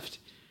was left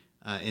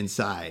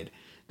inside.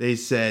 They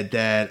said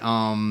that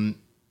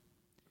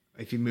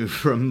if you move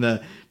from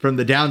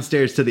the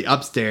downstairs to the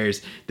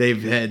upstairs,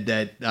 they've had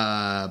that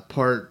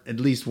part, at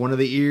least one of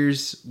the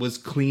ears was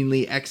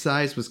cleanly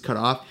excised, was cut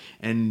off,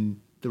 and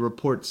the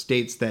report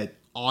states that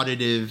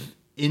auditive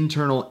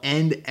internal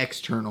and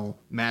external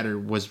matter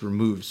was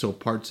removed. So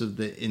parts of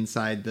the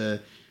inside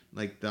the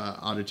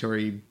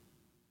auditory,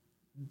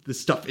 the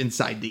stuff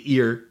inside the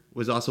ear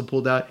was also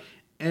pulled out.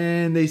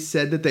 And they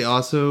said that they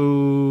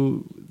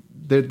also,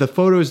 the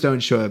photos don't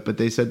show it, but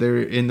they said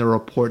they're in the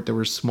report there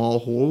were small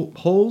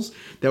holes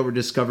that were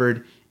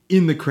discovered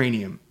in the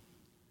cranium.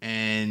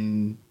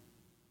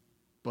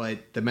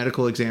 But the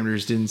medical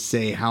examiners didn't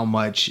say how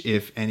much,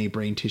 if any,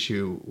 brain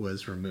tissue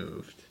was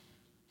removed.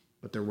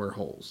 But there were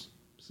holes.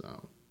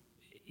 So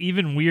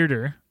even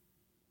weirder.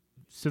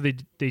 So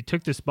they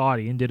took this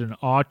body and did an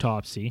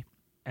autopsy,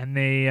 and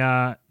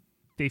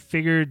they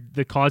figured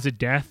the cause of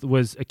death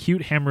was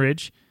acute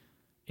hemorrhage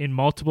in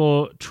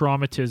multiple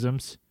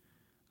traumatisms,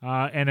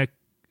 and a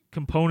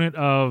component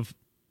of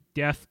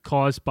death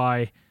caused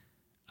by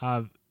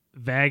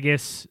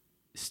vagus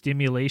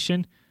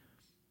stimulation,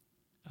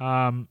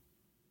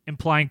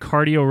 implying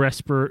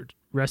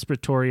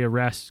cardiorespiratory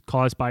arrest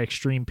caused by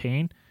extreme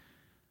pain.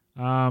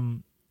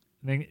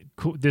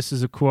 This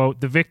is a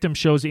quote. The victim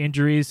shows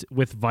injuries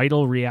with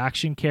vital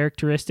reaction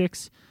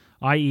characteristics,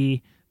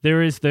 i.e.,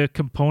 there is the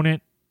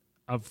component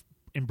of,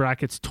 in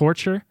brackets,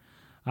 torture.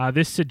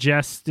 The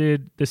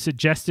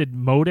suggested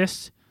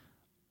modus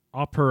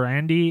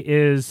operandi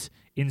is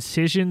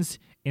incisions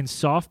in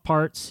soft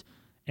parts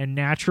and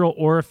natural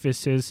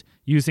orifices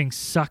using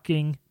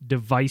sucking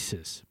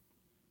devices.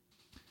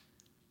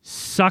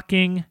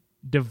 Sucking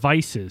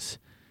devices.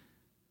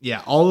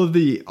 Yeah, all of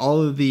the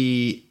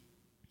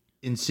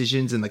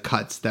incisions and the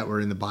cuts that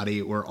were in the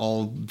body were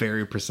all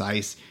very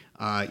precise.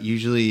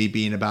 Usually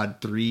being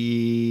about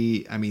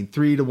 3 to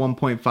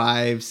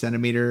 1.5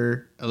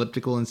 centimeter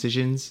elliptical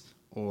incisions,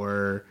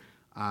 or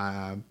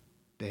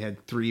they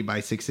had 3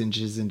 by 6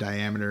 inches in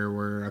diameter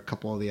were a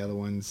couple of the other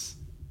ones.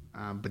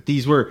 But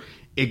these were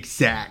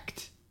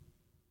exact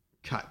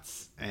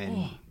cuts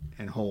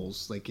and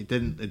holes. Like it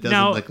doesn't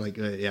look like,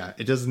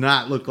 it does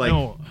not look like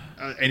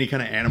any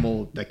kind of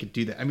animal that could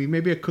do that. I mean,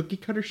 maybe a cookie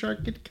cutter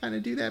shark could kind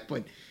of do that,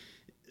 but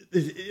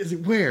is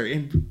it where?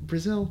 In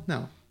Brazil?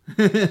 No.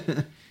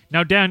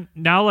 Now, Dan,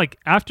 like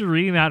after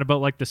reading that about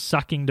like the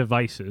sucking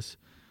devices,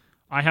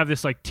 I have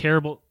this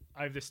terrible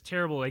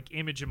like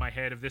image in my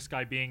head of this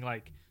guy being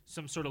like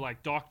some sort of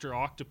like Dr.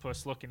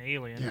 Octopus looking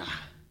alien. Yeah.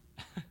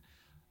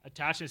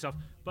 Attaching itself.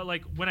 But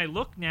like when I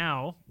look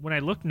now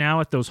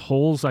at those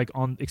holes, like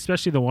on,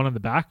 especially the one on the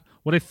back,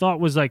 what I thought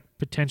was like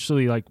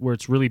potentially like where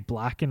it's really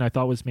blackened, I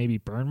thought was maybe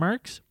burn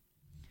marks.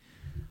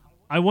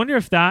 I wonder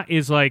if that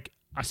is like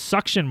a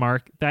suction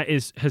mark that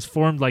has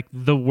formed like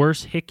the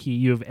worst hickey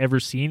you have ever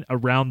seen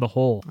around the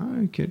hole.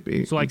 Oh, it could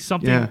be. So like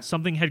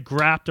something had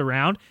grabbed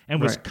around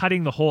and was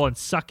cutting the hole and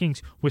sucking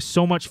with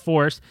so much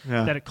force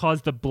that it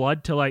caused the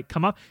blood to like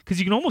come up. Because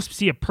you can almost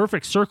see a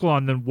perfect circle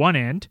on the one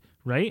end,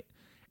 right?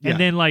 And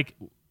then like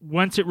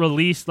once it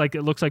released, like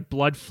it looks like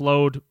blood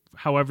flowed.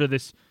 However,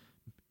 it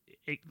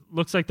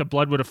looks like the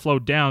blood would have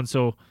flowed down.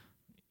 So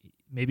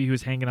maybe he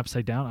was hanging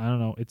upside down. I don't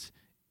know. It's,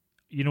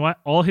 you know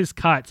what? All his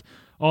cuts.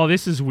 Oh,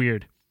 this is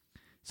weird.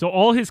 So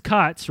all his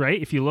cuts,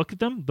 right? If you look at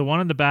them, the one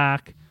on the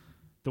back,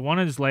 the one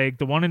on his leg,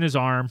 the one in his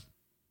arm,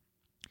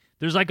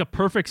 there's like a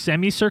perfect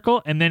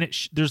semicircle, and then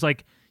there's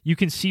like, you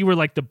can see where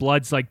like the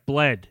blood's like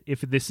bled.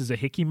 If this is a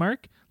hickey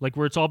mark, like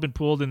where it's all been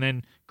pulled, and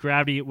then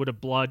gravity, it would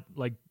have bled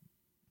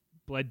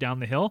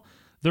down the hill.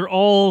 They're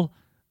all,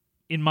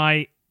 in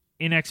my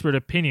inexpert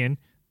opinion,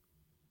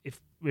 if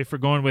we're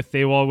going with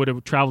they all would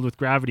have traveled with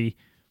gravity,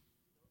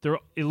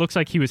 it looks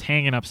like he was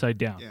hanging upside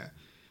down. Yeah.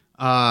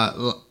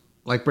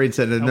 Like Braden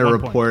said in their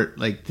report,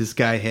 like this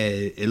guy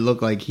it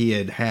looked like he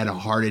had a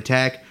heart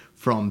attack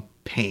from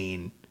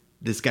pain.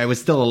 This guy was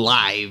still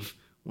alive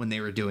when they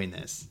were doing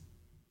this.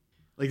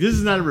 Like, this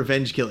is not a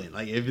revenge killing.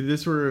 Like, if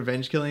this were a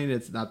revenge killing,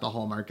 it's not the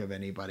hallmark of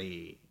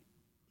anybody.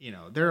 You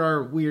know, there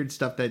are weird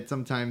stuff that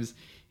sometimes,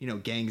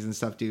 gangs and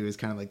stuff do is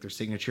kind of like their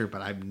signature,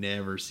 but I've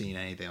never seen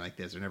anything like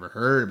this or never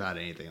heard about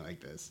anything like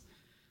this.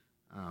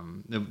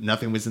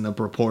 Nothing was in the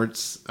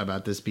reports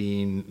about this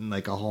being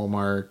like a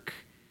hallmark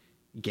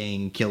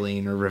gang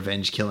killing or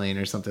revenge killing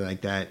or something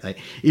like that. Like,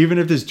 even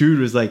if this dude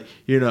was like,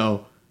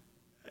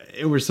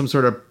 it was some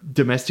sort of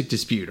domestic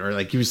dispute, or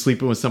like he was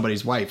sleeping with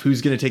somebody's wife,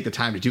 who's going to take the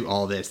time to do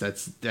all this?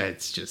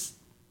 That's just,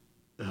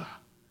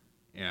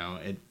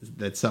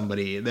 that's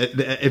somebody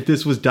that if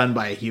this was done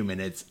by a human,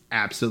 it's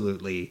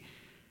absolutely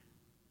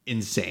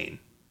insane.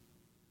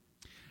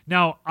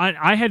 Now,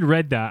 I had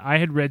read that. I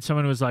had read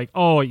someone was like,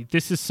 oh,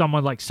 this is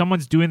someone like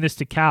someone's doing this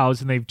to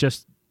cows, and they've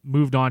just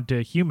moved on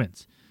to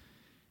humans.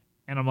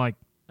 And I'm like,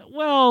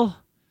 well,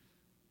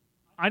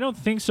 I don't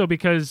think so,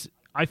 because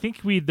I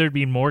think there'd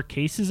be more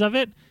cases of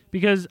it,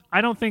 because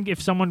I don't think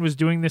if someone was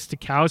doing this to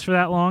cows for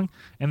that long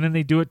and then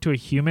they do it to a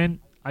human,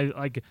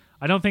 I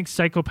don't think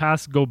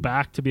psychopaths go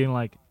back to being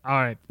like, all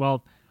right,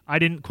 well, I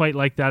didn't quite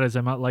like that as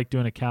I might like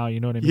doing a cow. You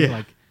know what I mean?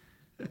 Yeah.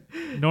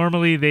 Like,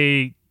 normally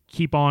they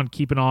keep on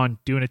keeping on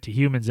doing it to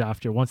humans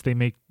after, once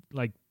they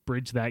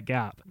bridge that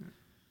gap.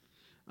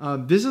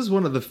 This is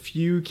one of the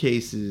few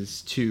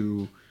cases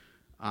to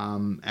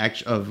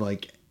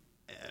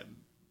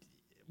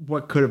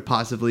what could have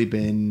possibly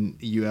been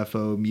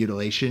UFO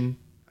mutilation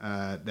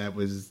that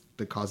was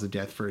the cause of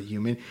death for a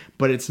human,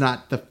 but it's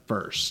not the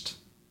first.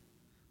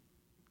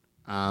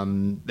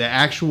 The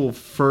actual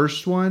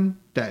first one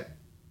that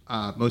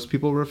most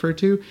people refer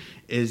to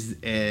is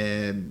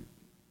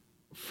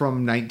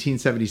from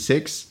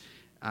 1976.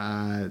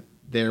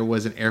 There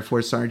was an Air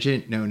Force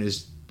sergeant known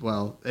as,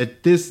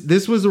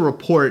 this was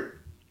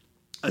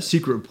a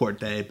secret report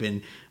that had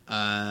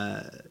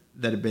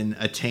been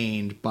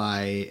attained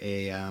by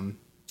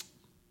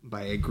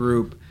a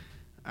group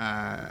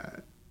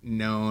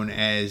known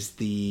as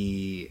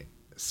the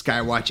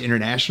Skywatch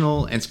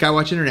International. And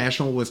Skywatch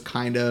International was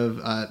kind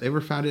of, they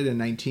were founded in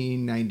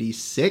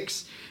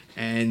 1996,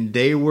 and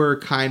they were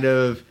kind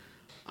of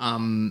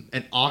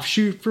an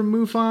offshoot from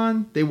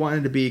MUFON. They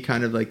wanted to be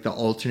kind of like the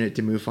alternate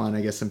to MUFON.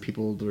 I guess some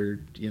people were,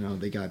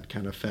 they got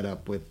kind of fed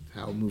up with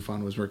how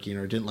MUFON was working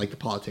or didn't like the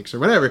politics or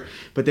whatever,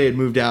 but they had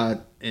moved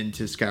out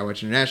into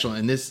Skywatch International.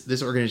 And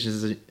this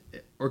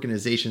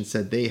organization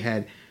said they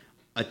had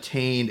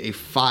attained a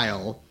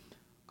file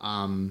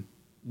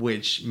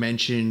which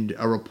mentioned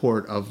a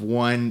report of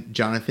one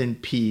Jonathan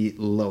P.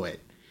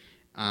 Lowett,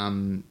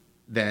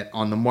 that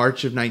on the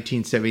March of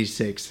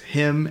 1976,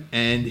 him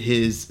and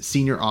his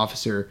senior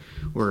officer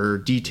were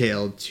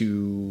detailed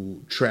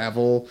to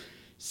travel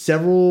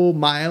several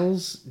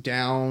miles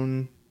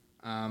down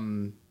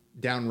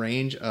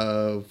range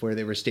of where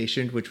they were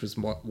stationed, which was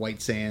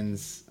White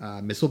Sands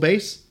Missile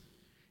Base.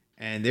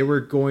 And they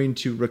were going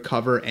to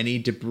recover any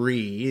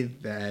debris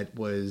that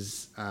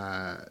was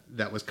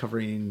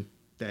covering,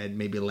 that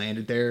maybe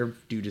landed there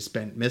due to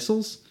spent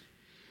missiles.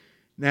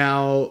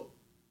 Now,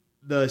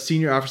 the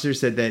senior officer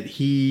said that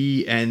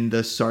he and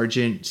the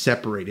sergeant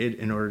separated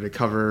in order to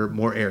cover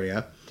more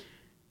area.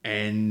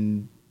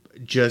 And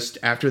just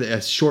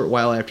a short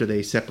while after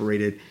they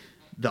separated,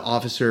 the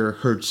officer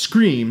heard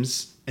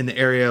screams in the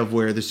area of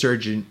where the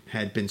sergeant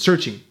had been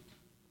searching.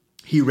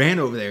 He ran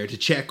over there to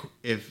check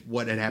if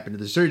what had happened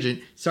to the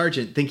sergeant,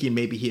 thinking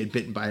maybe he had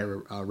bitten by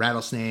a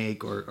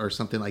rattlesnake or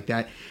something like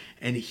that.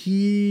 And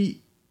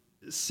he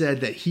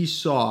said that he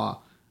saw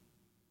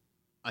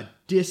a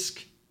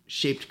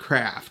disc-shaped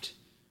craft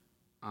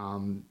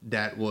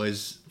that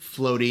was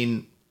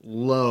floating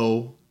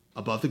low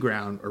above the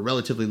ground, or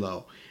relatively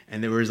low.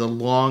 And there was a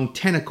long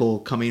tentacle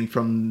coming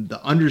from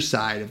the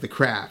underside of the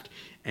craft.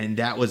 And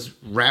that was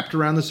wrapped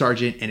around the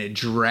sergeant, and it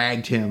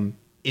dragged him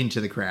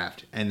into the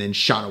craft and then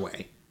shot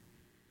away.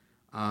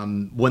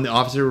 When the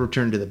officer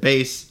returned to the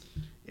base,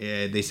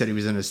 they said he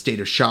was in a state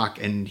of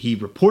shock, and he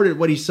reported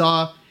what he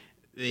saw.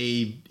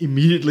 They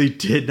immediately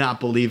did not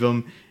believe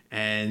him,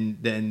 and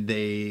then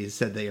they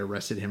said they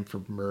arrested him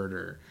for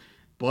murder.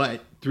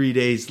 But 3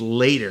 days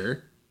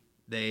later,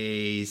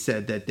 they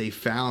said that they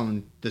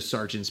found the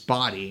sergeant's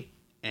body,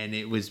 and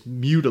it was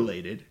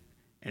mutilated,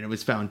 and it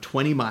was found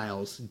 20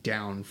 miles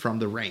down from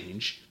the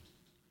range.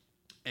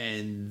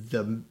 And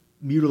the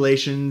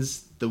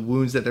mutilations, the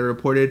wounds that they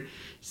reported,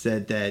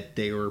 said that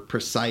they were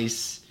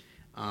precise.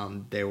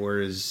 There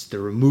was the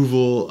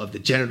removal of the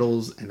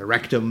genitals and the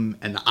rectum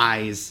and the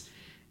eyes,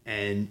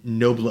 and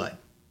no blood.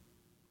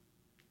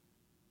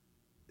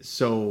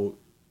 So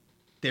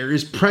there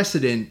is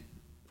precedent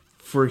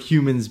for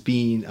humans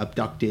being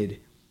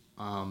abducted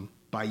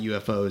by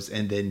UFOs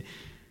and then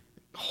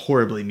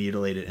horribly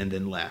mutilated and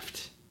then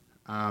left.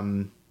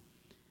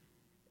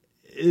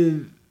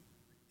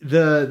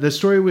 The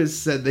story was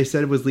said, they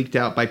said it was leaked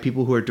out by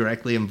people who are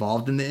directly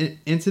involved in the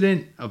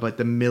incident, but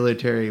the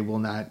military will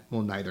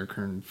neither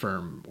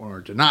confirm or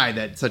deny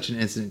that such an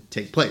incident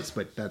take place.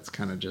 But that's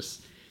kind of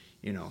just,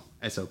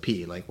 SOP.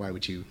 Like, why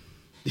would you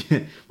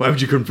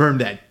confirm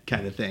that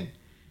kind of thing?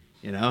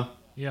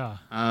 Yeah.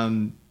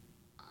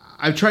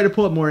 I've tried to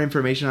pull up more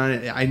information on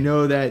it. I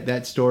know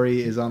that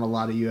story is on a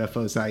lot of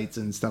UFO sites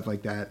and stuff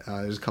like that.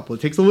 There's a couple.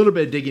 It takes a little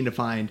bit of digging to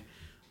find.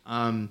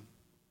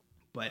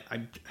 But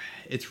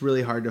it's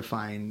really hard to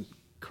find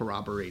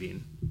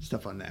corroborating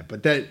stuff on that.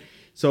 But that's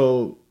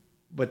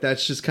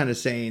just kind of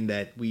saying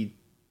that the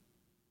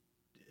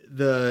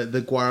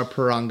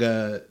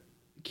Guaraparanga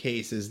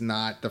case is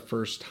not the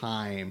first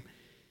time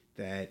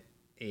that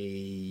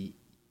a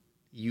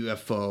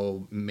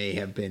UFO may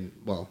have been.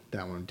 Well,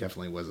 that one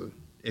definitely was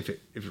if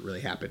it really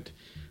happened,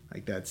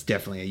 like that's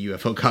definitely a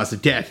UFO cause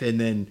of death.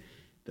 And then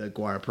the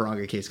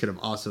Guaraparanga case could have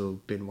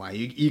also been why.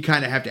 You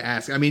kind of have to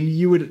ask. I mean,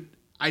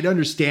 I'd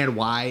understand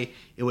why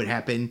it would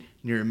happen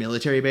near a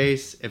military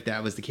base if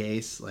that was the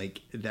case.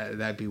 Like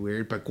that'd be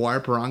weird. But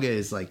Guaraparanga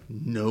is like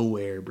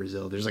nowhere in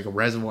Brazil. There's like a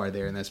reservoir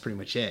there, and that's pretty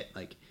much it.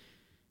 Like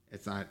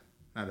it's not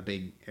a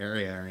big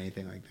area or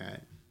anything like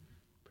that.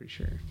 Pretty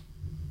sure.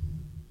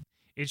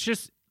 It's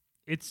just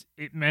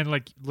man,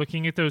 like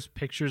looking at those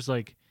pictures,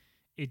 like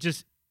it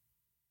just.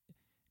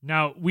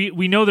 Now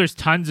we know there's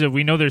tons of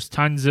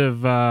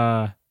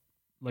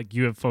like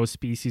UFO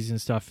species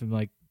and stuff, and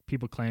like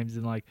people claims,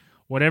 and like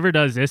whatever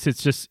does this,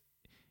 it's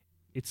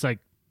like,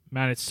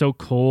 man, it's so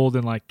cold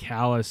and like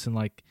callous, and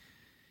like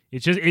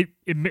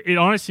it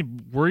honestly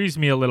worries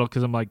me a little,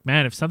 because I'm like,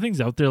 man, if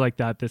something's out there like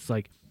that, that's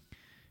like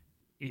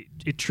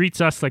it treats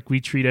us like we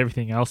treat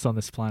everything else on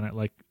this planet,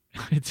 like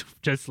it's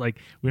just like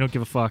we don't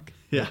give a fuck.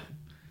 Yeah.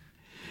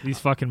 These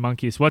fucking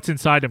monkeys. What's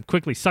inside them?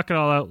 Quickly, suck it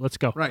all out. Let's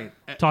go. Right.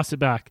 Toss it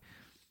back.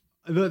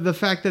 The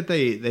fact that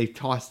they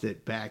tossed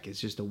it back is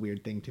just a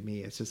weird thing to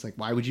me. It's just like,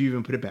 why would you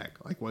even put it back?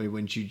 Like, why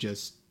wouldn't you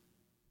just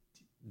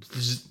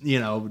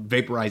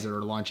vaporize it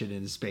or launch it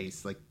into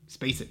space? Like,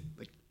 space it.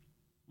 Like,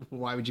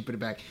 why would you put it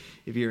back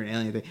if you're an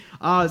alien thing?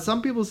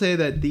 Some people say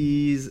that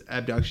these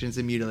abductions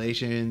and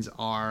mutilations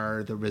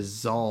are the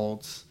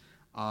result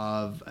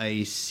of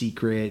a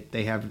secret.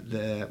 They have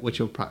which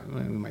we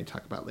might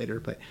talk about later,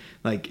 but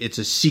like it's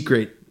a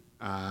secret.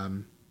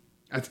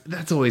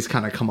 That's always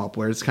kind of come up,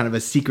 where it's kind of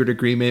a secret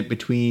agreement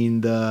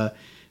between the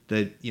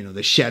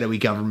shadowy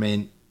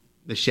government,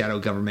 the shadow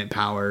government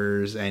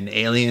powers, and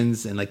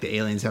aliens, and like the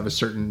aliens have a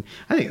certain.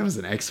 I think that was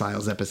an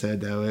X-Files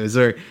episode though. It was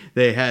where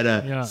they had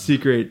a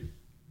secret,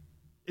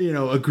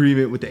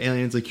 agreement with the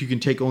aliens. Like you can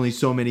take only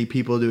so many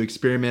people to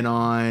experiment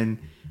on.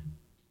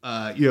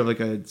 You have like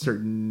a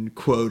certain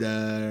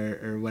quota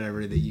or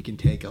whatever that you can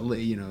take.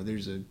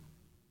 There's a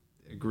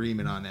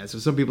agreement on that. So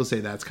some people say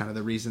that's kind of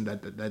the reason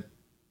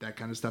that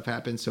kind of stuff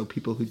happens. So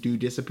people who do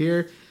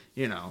disappear,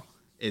 it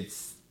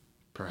is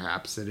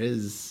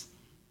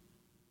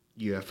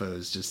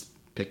UFOs just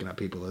picking up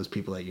those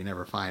people that you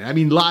never find. I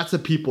mean, lots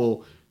of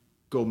people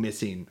go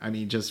missing. I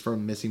mean, just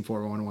from missing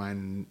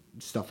 411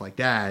 stuff like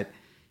that,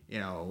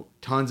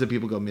 tons of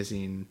people go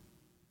missing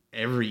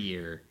every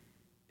year,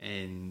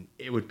 and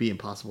it would be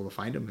impossible to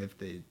find them if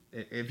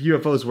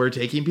UFOs were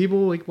taking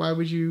people. Like, why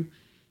would you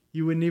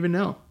wouldn't even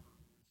know?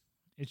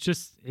 The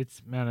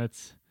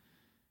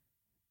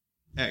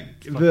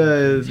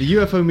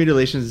UFO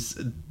mutilations,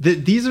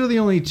 these are the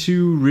only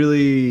two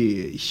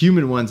really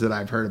human ones that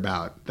I've heard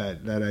about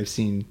that I've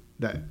seen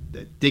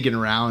that digging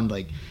around.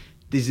 Like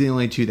these are the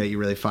only two that you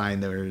really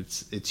find that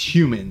it's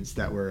humans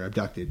that were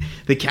abducted.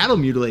 The cattle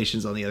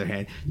mutilations, on the other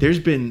hand, there's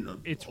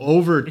been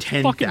over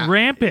 10,000. Fucking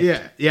rampant.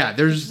 Yeah.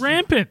 There's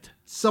rampant.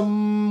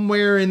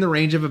 Somewhere in the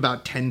range of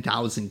about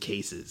 10,000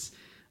 cases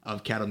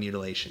of cattle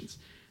mutilations.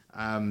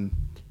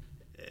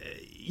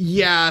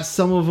 Yeah,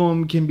 some of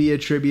them can be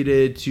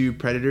attributed to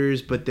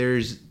predators, but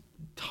there's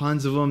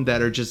tons of them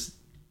that are just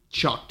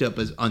chalked up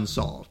as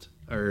unsolved,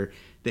 or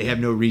they have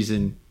no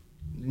reason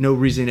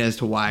as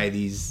to why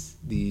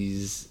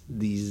these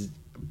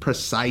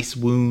precise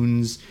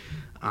wounds,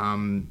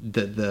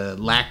 the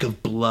lack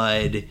of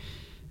blood,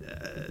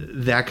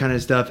 that kind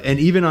of stuff. And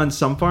even on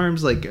some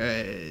farms, like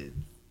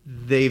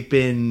they've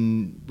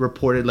been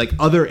reported, like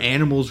other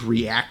animals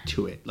react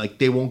to it, like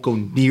they won't go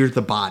near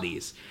the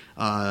bodies.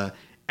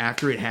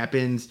 After it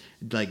happens,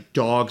 like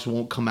dogs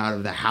won't come out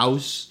of the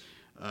house.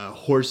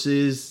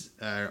 Horses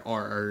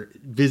are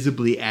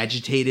visibly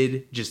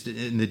agitated just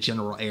in the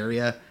general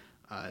area.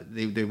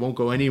 They won't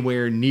go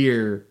anywhere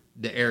near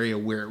the area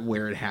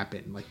where it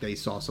happened. Like they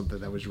saw something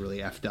that was really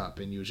effed up,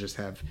 and you just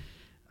have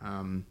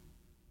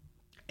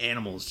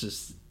animals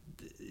just,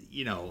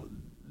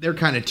 they're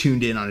kind of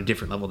tuned in on a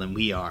different level than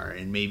we are,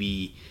 and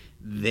maybe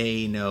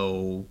they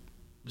know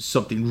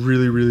something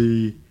really,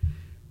 really,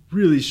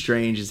 really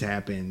strange has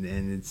happened.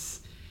 And it's,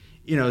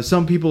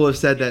 some people have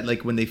said that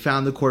like when they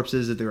found the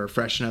corpses, that they were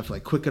fresh enough,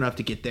 like quick enough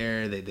to get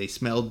there. They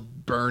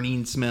smelled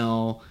burning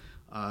smell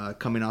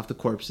coming off the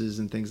corpses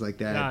and things like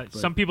that.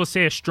 Some people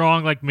say a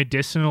strong like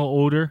medicinal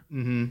odor.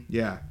 Mm-hmm,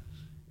 yeah.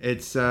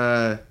 It's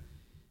the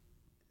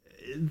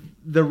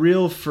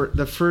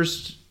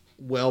first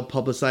well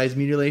publicized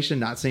mutilation,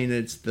 not saying that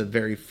it's the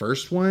very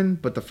first one,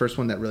 but the first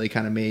one that really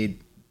kind of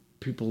made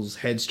people's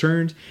heads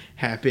turned,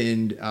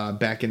 happened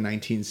back in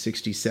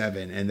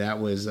 1967, and that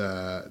was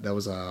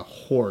a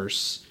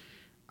horse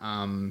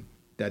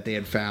that they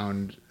had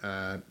found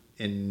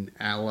in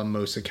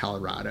Alamosa,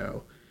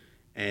 Colorado,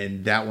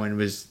 and that one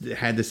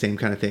had the same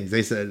kind of things.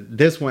 They said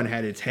this one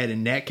had its head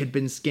and neck had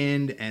been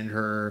skinned, and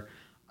her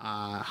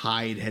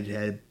hide had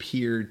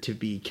appeared to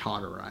be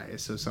cauterized,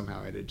 so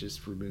somehow it had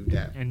just removed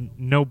that. And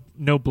no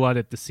blood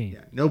at the scene.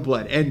 Yeah, no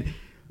blood. And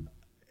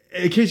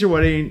in case you're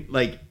wondering,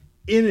 like,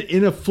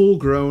 in a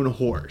full-grown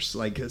horse,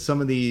 like some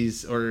of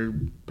these, or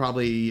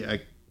probably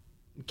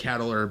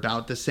cattle, are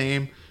about the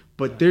same,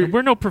 but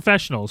we're no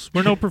professionals.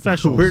 We're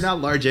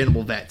not large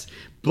animal vets,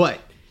 but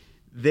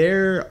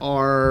there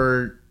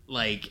are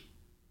like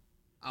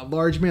a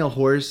large male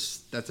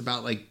horse that's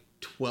about like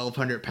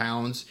 1,200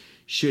 pounds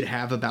should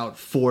have about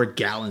 4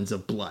 gallons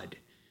of blood.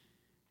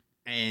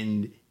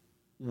 And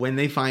when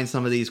they find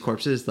some of these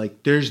corpses,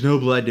 like there's no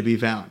blood to be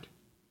found.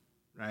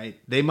 Right?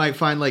 They might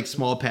find like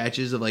small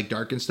patches of like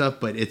dark and stuff,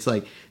 but it's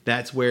like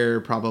that's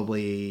where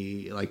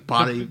probably like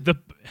body.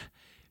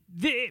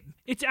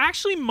 It's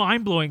actually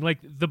mind blowing. Like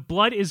the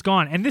blood is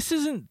gone, and this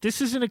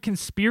isn't a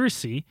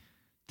conspiracy.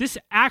 This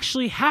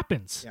actually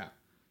happens. Yeah.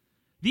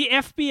 The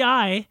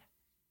FBI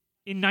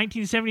in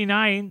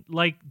 1979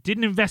 like did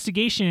an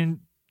investigation and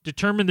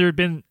determined there had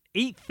been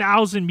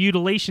 8,000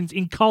 mutilations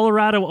in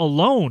Colorado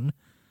alone.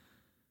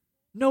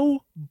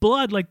 No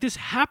blood. Like this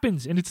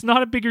happens, and it's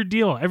not a bigger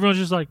deal. Everyone's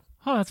just like,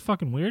 oh, that's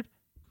fucking weird.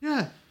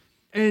 Yeah.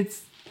 And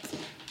it's,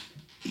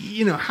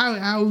 how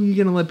are you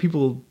going to let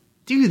people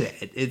do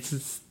that?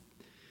 It's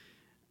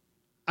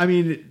I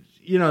mean,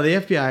 the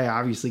FBI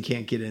obviously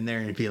can't get in there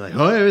and be like,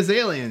 oh, it was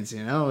aliens,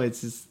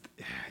 it's just,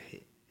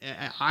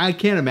 I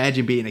can't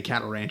imagine being a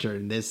cattle rancher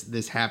and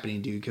this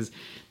happening, dude, because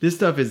this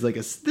stuff is like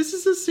this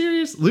is a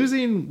serious,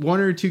 losing 1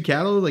 or 2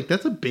 cattle, like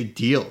that's a big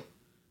deal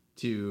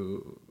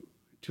to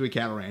a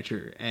cattle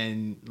rancher,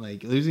 and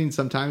like losing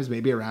sometimes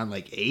maybe around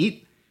like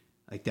 8.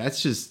 Like that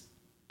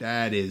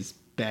is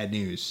bad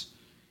news.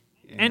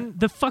 Yeah. And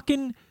the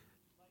fucking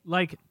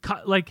like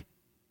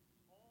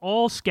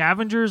all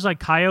scavengers like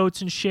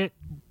coyotes and shit,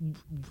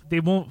 they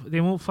won't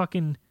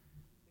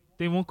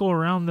go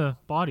around the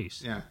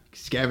bodies. Yeah,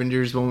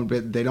 scavengers won't.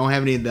 But they don't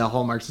have any of the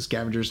hallmarks of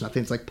scavengers.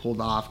 Nothing's like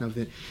pulled off.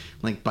 Nothing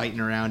like biting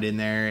around in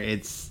there.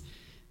 It's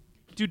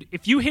dude.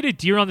 If you hit a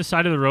deer on the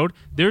side of the road,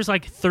 there's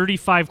like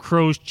 35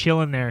 crows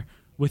chilling there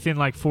within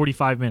like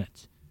 45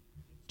 minutes,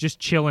 just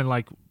chilling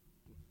like.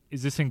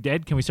 Is this thing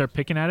dead? Can we start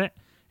picking at it?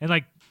 And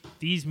like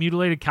these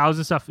mutilated cows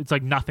and stuff, it's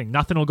like nothing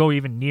will go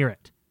even near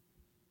it.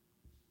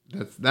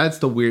 That's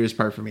the weirdest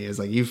part for me, is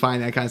like you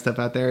find that kind of stuff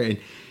out there and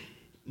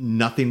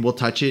nothing will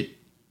touch it.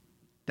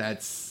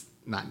 That's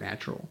not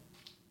natural.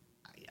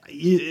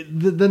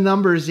 The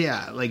numbers,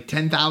 yeah, like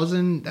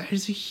 10,000, that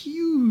is a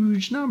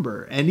huge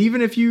number. And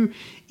even if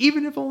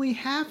only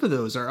half of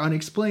those are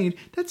unexplained,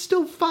 that's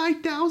still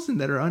 5,000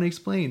 that are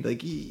unexplained.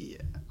 Like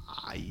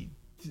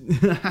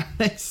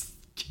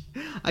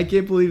I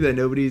can't believe that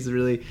nobody's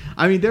really.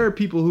 I mean, there are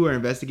people who are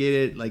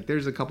investigated. Like,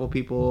 there's a couple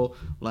people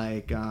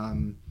like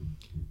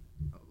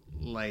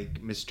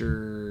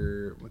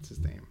Mr. What's his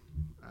name?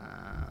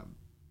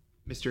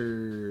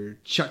 Mr.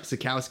 Chuck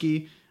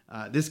Zukowski.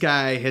 This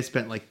guy has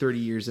spent like 30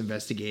 years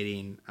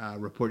investigating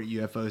reported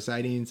UFO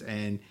sightings,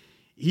 and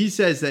he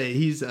says that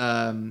he's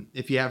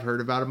if you have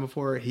heard about him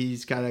before,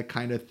 he's got a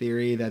kind of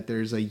theory that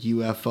there's a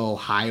UFO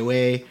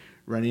highway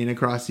running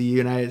across the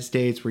United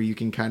States where you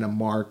can kind of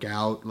mark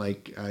out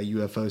like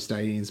UFO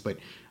sightings. But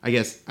I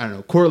guess, I don't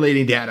know,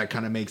 correlating data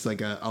kind of makes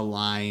like a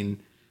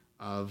line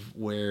of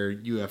where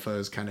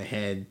UFOs kind of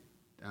head.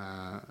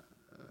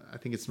 I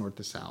think it's north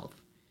to south.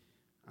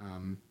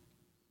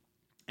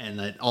 And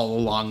that all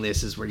along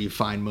this is where you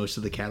find most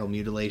of the cattle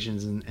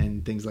mutilations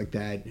and things like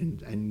that,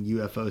 and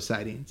UFO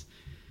sightings.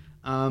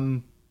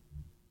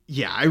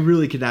 Yeah, I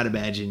really could not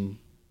imagine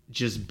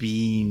just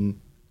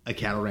being a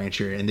cattle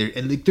rancher, and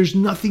there's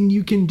nothing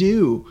you can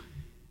do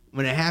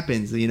when it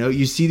happens.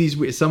 You see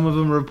these. Some of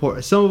them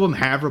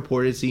have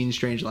reported seeing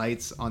strange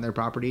lights on their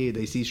property.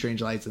 They see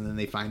strange lights, and then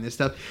they find this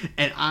stuff.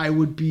 And I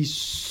would be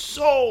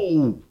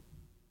so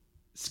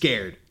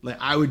scared. Like,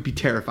 I would be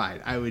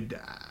terrified.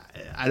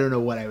 I don't know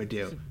what I would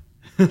do.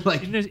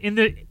 Like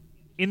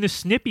in the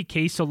Snippy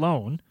case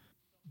alone,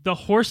 the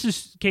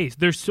horse's case,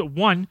 there's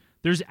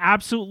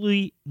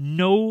absolutely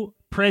no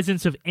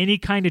presence of any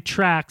kind of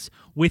tracks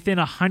within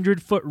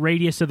 100-foot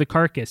radius of the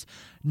carcass.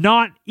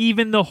 Not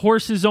even the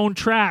horse's own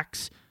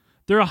tracks.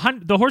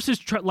 The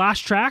horse's last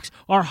tracks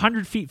are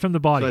 100 feet from the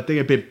body. So I think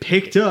it'd been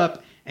picked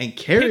up and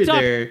carried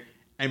there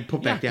and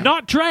put back down.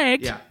 Not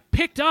dragged,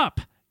 picked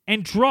up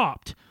and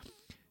dropped.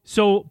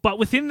 So, but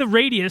within the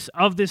radius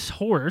of this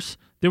horse,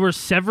 there were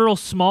several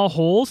small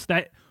holes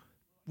that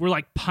were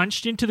like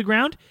punched into the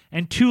ground,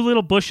 and 2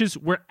 little bushes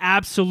were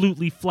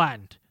absolutely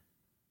flattened.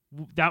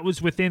 That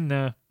was within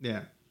the...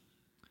 Yeah.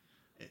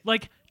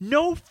 Like,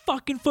 no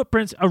fucking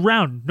footprints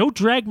around. No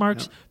drag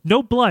marks.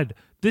 No blood.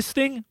 This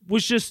thing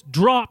was just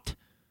dropped.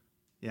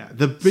 Yeah.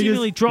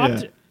 Seemingly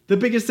dropped. Yeah. The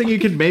biggest thing you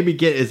could maybe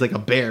get is like a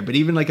bear. But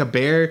even like a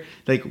bear,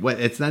 like what?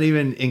 It's not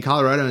even in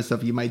Colorado and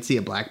stuff. You might see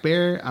a black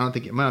bear. I don't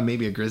think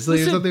maybe a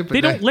grizzly or something. But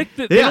they don't lick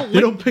the...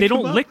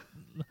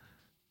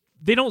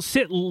 They don't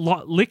sit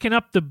licking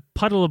up the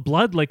puddle of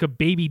blood like a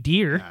baby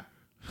deer. Yeah.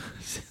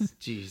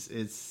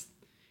 Jeez,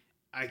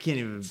 I can't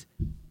even.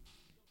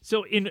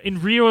 So in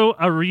Rio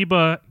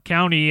Arriba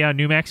County,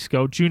 New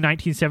Mexico, June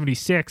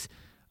 1976,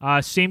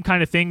 same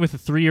kind of thing with a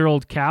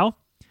 3-year-old cow,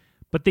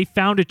 but they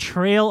found a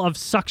trail of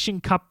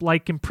suction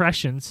cup-like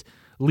impressions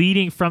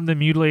leading from the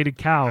mutilated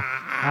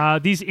cow.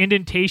 These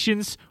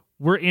indentations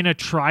were in a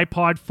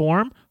tripod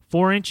form,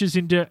 4 inches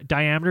in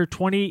diameter,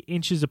 20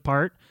 inches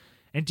apart,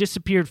 and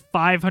disappeared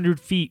 500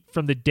 feet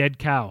from the dead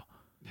cow.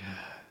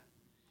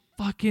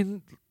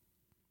 Fucking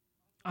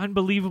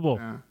unbelievable.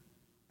 Yeah.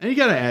 And you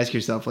got to ask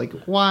yourself, like,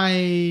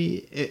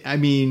 why? I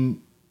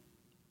mean,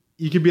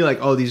 you could be like,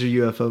 oh, these are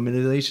UFO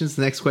manipulations.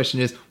 The next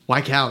question is,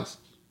 why cows?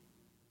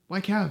 Why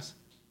cows?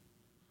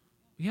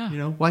 Yeah. You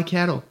know, why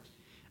cattle?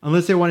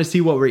 Unless they want to see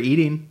what we're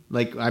eating.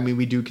 Like, I mean,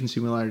 we do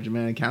consume a large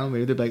amount of cattle.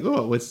 Maybe they're like,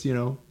 oh, what's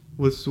so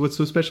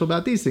special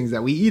about these things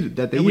that we eat,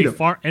 that they eat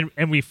them?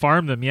 And we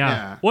farm them,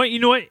 yeah. Well, you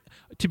know what?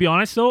 To be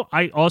honest, though,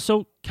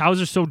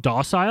 cows are so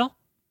docile.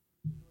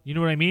 You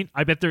know what I mean?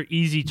 I bet they're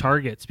easy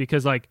targets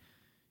because, like,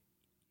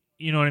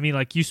 you know what I mean?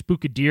 Like, you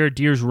spook a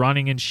deer's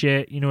running and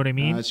shit. You know what I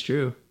mean? That's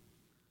true.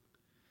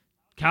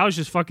 Cows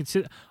just fucking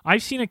sit.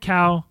 I've seen a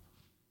cow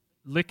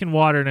licking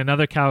water and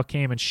another cow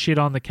came and shit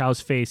on the cow's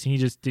face and he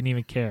just didn't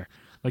even care.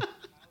 Like,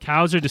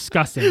 cows are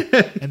disgusting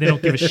and they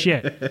don't give a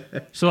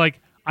shit. So, like,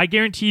 I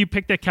guarantee you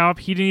pick that cow up,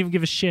 he didn't even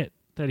give a shit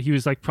that he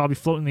was, like, probably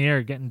floating in the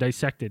air getting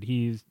dissected.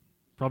 He's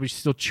probably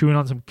still chewing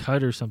on some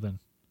cud or something.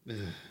 Oh,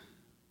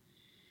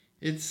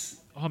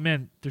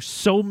 man, there's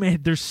so many.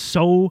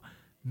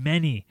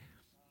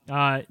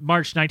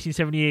 March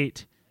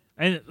 1978.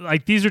 And,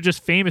 like, these are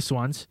just famous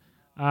ones.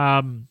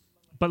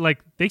 But, like,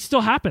 they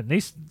still happen.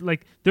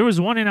 There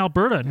was one in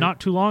Alberta not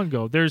too long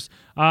ago. There's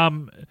a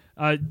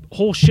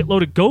whole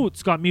shitload of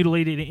goats got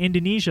mutilated in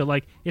Indonesia.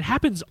 Like, it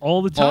happens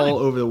all the time. All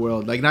over the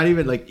world. Like, not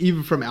even, like,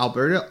 even from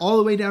Alberta all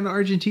the way down to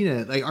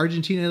Argentina. Like,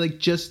 Argentina, like,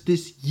 just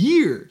this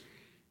year,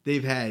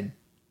 they've had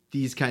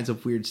these kinds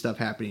of weird stuff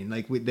happening.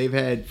 Like, they've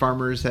had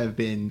farmers have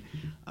been,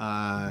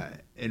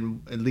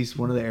 in at least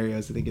one of the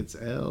areas, I think it's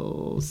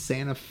El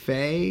Santa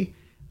Fe,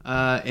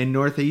 in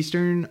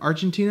northeastern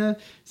Argentina,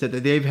 said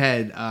that they've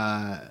had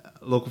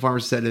local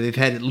farmers said that they've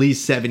had at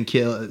least seven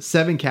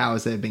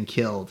cows that have been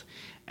killed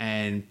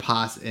and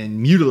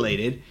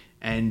mutilated,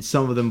 and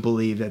some of them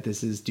believe that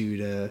this is due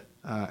to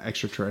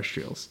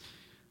extraterrestrials.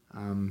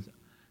 March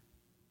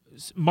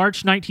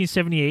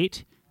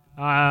 1978,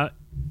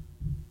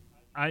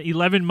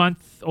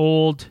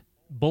 11-month-old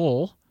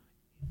bull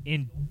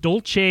in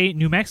Dulce,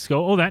 New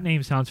Mexico. Oh, that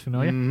name sounds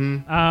familiar.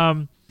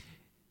 Mm-hmm.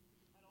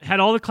 Had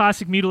all the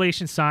classic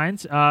mutilation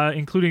signs,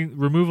 including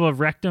removal of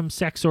rectum,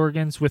 sex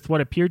organs with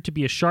what appeared to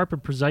be a sharp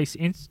and precise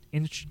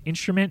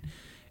instrument.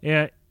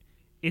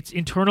 Its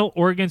internal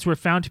organs were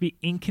found to be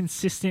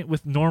inconsistent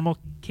with normal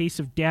case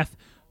of death,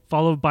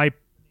 followed by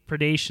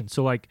predation.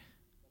 So, like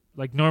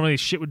normally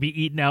shit would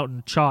be eaten out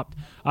and chopped.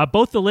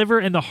 Both the liver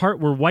and the heart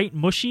were white,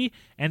 mushy,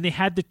 and they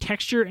had the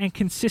texture and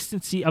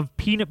consistency of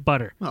peanut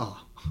butter.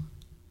 Oh,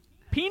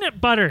 peanut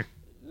butter.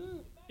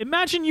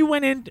 Imagine you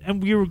went in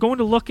and we were going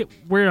to look at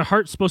where a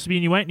heart's supposed to be,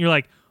 and you went and you're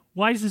like,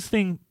 why is this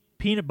thing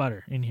peanut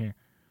butter in here?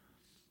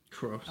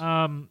 Gross.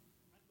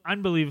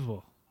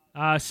 Unbelievable.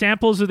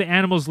 Samples of the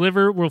animal's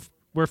liver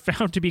were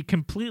found to be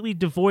completely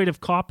devoid of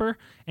copper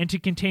and to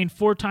contain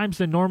 4 times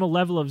the normal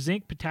level of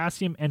zinc,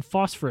 potassium, and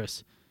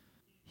phosphorus.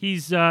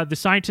 He's the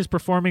scientist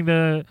performing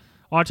the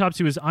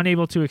autopsy was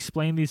unable to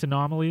explain these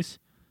anomalies.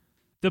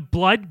 The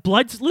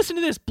listen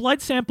to this,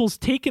 blood samples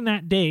taken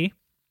that day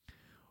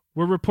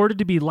were reported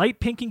to be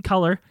light pink in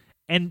color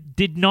and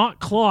did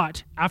not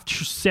clot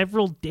after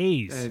several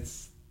days.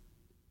 That's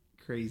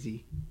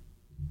crazy.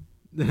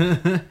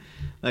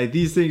 Like,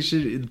 these things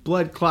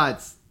blood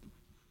clots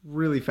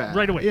really fast.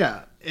 Right away.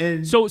 Yeah.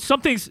 And so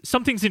something's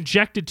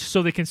injected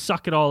so they can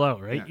suck it all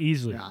out, right? Yeah,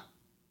 easily. Yeah.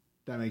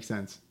 That makes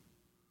sense.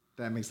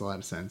 That makes a lot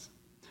of sense.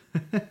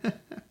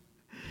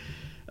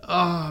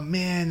 Oh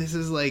man, this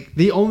is like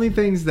the only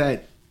things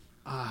that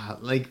have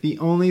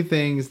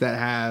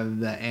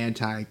the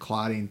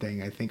anti-clotting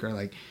thing, I think, are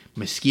like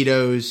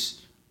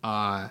mosquitoes,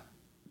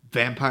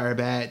 vampire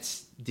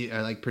bats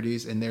are like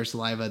produce in their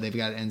saliva. They've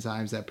got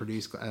enzymes that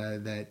produce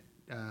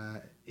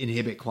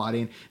inhibit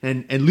clotting,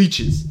 and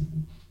leeches.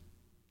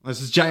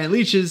 Unless it's giant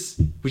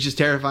leeches, which is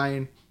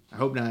terrifying. I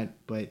hope not,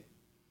 but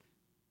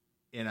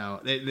you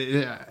know,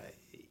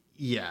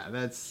 yeah,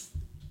 that's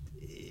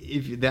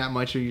if that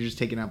much, or you're just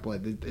taking out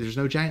blood. There's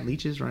no giant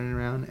leeches running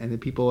around, and the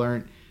people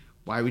aren't.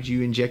 Why would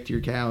you inject your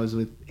cows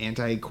with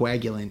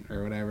anticoagulant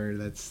or whatever?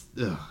 That's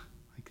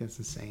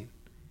insane.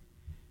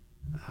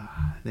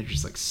 They're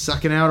just like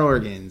sucking out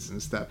organs and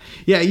stuff.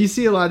 Yeah, you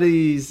see a lot of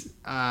these.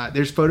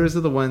 There's photos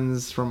of the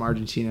ones from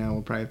Argentina.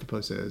 We'll probably have to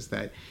post those.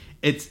 That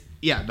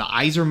the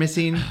eyes are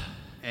missing,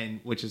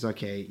 and which is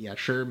okay. Yeah,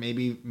 sure,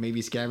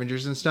 maybe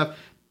scavengers and stuff.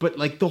 But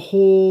like the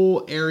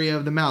whole area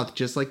of the mouth,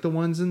 just like the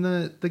ones in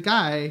the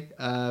guy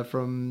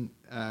from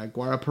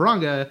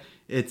Guaraparanga,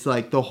 it's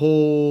like the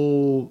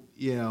whole,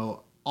 you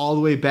know, all the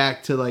way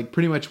back to like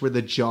pretty much where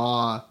the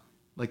jaw,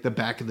 like the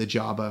back of the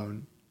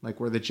jawbone, like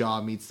where the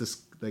jaw meets the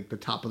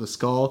top of the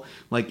skull,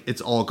 like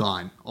it's all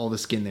gone. All the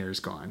skin there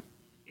is gone.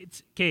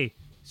 It's okay.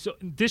 So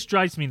this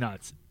drives me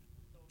nuts.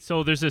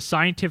 So there's a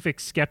scientific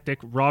skeptic,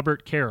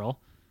 Robert Carroll.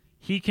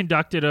 He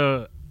conducted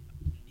an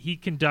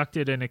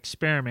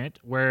experiment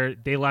where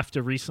they left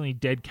a recently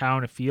dead cow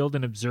in a field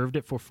and observed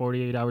it for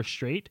 48 hours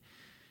straight.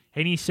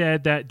 And he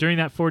said that during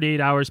that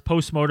 48 hours,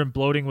 post-mortem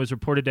bloating was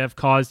reported to have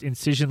caused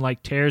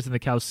incision-like tears in the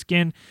cow's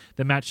skin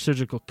that matched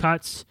surgical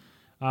cuts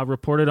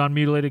reported on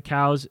mutilated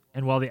cows.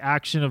 And while the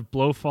action of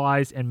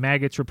blowflies and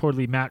maggots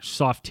reportedly matched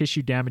soft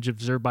tissue damage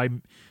observed by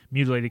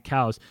mutilated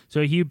cows.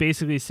 So he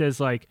basically says,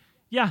 like,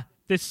 yeah,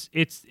 this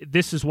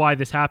is why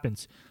this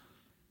happens.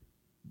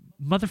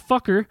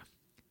 Motherfucker,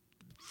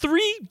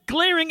 three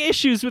glaring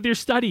issues with your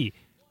study.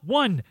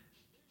 One,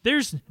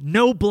 there's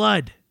no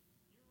blood.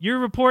 Your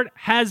report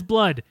has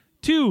blood.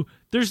 Two,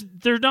 there's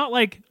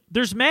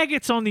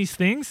maggots on these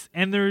things,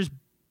 and there's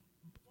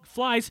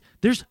flies.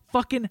 There's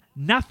fucking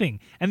nothing.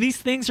 And these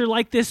things are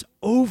like this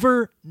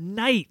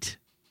overnight.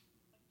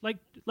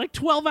 Like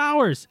 12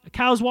 hours. A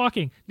cow's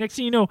walking. Next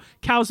thing you know,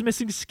 cow's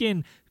missing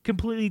skin,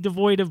 completely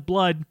devoid of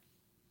blood.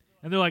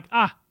 And they're like,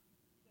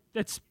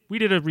 we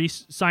did a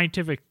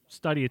scientific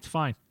study. It's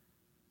fine.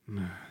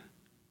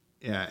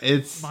 Yeah,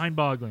 it's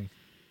mind-boggling.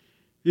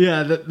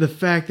 Yeah, the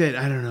fact that,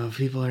 I don't know,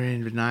 people are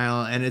in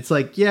denial, and it's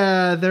like,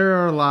 yeah, there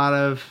are a lot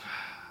of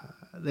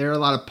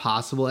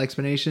possible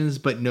explanations,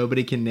 but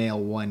nobody can nail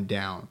one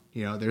down.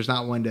 You know, there's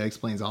not one that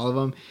explains all of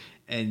them.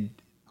 And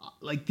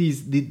like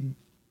the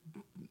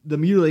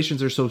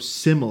mutilations are so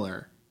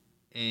similar,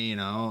 you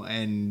know,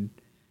 and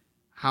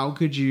how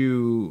could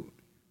you,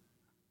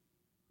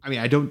 I mean,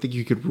 I don't think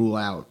you could rule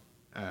out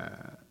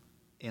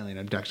alien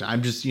abduction.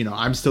 I'm just, you know,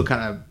 I'm still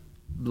kind of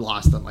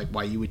lost on like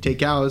why you would take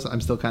cows.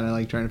 I'm still kind of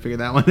like trying to figure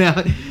that one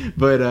out.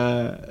 But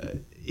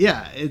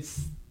yeah,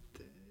 it's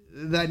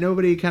that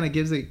nobody kind of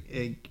gives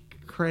a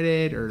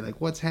credit or like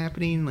what's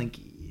happening. Like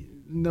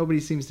nobody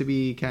seems to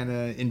be kind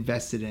of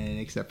invested in it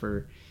except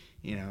for,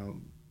 you know,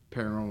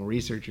 paranormal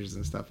researchers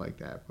and stuff like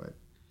that. But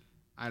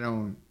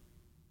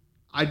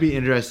I'd be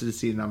interested to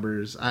see the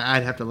numbers.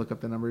 I'd have to look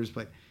up the numbers,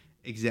 but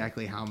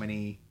exactly how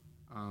many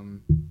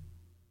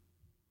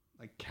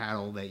like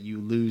cattle that you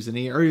lose in a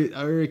year,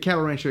 or a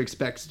cattle rancher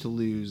expects to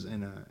lose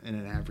in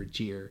an average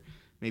year,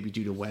 maybe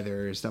due to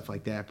weather or stuff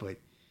like that. But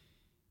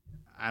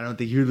I don't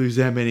think you lose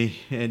that many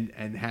and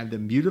have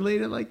them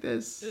mutilated like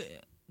this.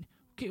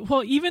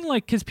 Well, even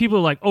like, because people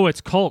are like, oh,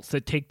 it's cults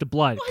that take the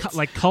blood.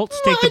 Like cults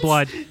take the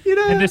blood. You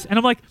know? And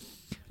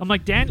I'm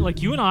like, Dan,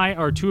 like you and I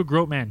are two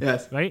grown men.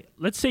 Yes. Right?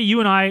 Let's say you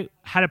and I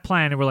had a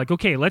plan and we're like,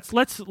 okay, let's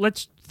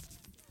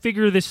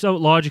figure this out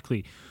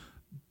logically.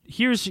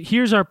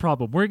 Here's our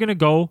problem. We're gonna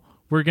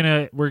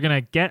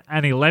get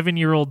an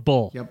 11-year-old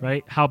bull. Yep.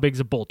 Right? How big's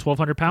a bull?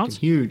 1,200 pounds?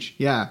 Huge.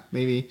 Yeah,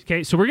 maybe.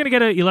 Okay, so we're gonna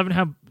get a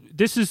 11.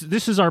 This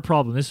is our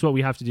problem. This is what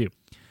we have to do.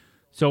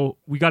 So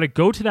we got to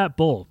go to that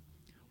bull.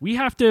 We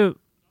have to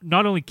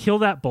not only kill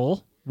that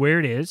bull where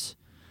it is,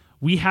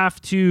 we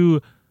have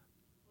to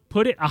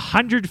put it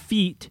 100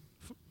 feet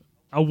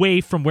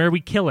away from where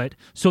we kill it,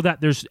 so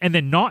that and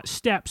then not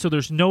step, so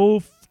there's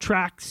no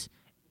tracks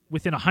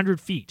within 100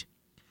 feet.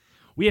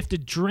 We have to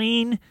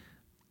drain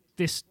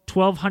this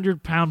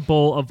 1,200-pound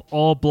bull of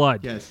all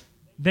blood. Yes.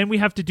 Then we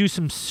have to do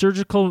some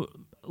surgical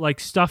like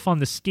stuff on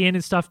the skin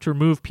and stuff to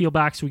remove, peel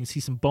back so we can see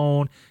some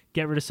bone,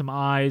 get rid of some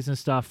eyes and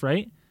stuff,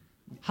 right?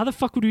 How the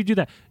fuck would we do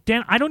that?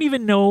 Dan, I don't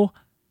even know.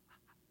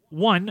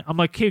 One, I'm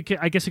like, okay,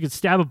 I guess I could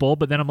stab a bull,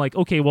 but then I'm like,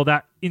 okay, well,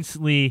 that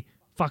instantly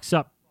fucks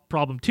up.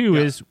 Problem two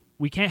is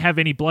we can't have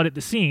any blood at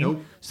the scene.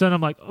 Nope. So then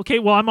I'm like, okay,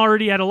 well, I'm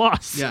already at a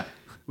loss. Yeah.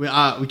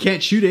 We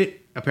can't shoot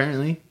it,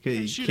 apparently.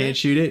 Can't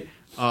shoot it.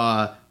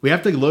 We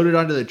have to load it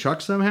onto the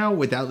truck somehow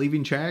without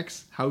leaving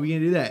tracks. How are we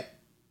going to do that?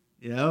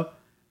 You know?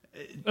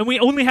 And we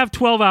only have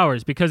 12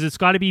 hours because it's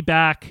got to be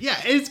back. Yeah,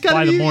 it's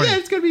got to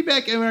be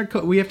back. And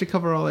we have to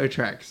cover all our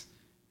tracks.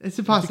 It's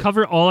impossible. To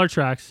cover all our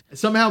tracks.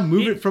 Somehow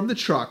move it from the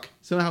truck.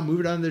 Somehow move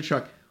it onto the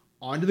truck,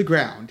 onto the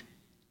ground.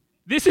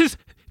 This is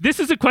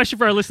a question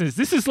for our listeners.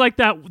 This is like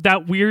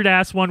that weird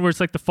ass one where it's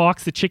like the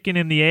fox, the chicken,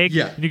 and the egg.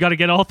 Yeah. And you got to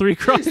get all three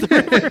across the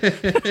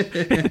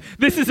river.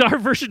 This is our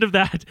version of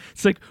that.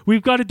 It's like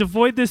we've got to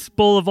devoid this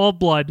bull of all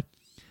blood,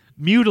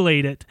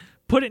 mutilate it,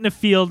 put it in a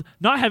field,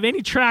 not have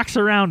any tracks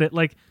around it.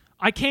 Like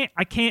I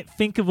can't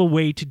think of a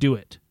way to do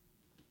it.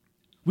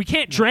 We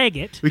can't drag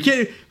it. We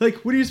can't,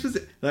 like, what are you supposed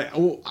to, like,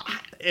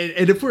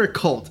 and if we're a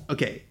cult,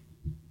 okay,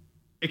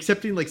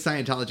 accepting, like,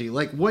 Scientology,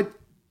 like, what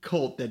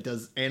cult that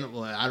does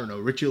animal, I don't know,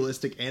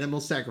 ritualistic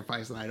animal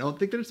sacrifice, and I don't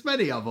think there's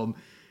many of them,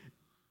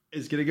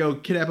 is going to go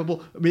kidnap a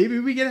bull? Maybe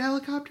we get a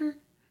helicopter?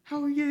 How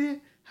are we going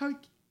to,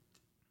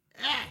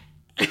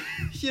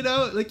 you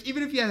know, like,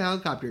 even if you had a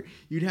helicopter,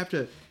 you'd have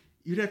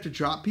to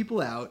drop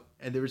people out,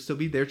 and there would still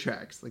be their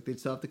tracks. Like, they'd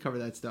still have to cover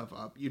that stuff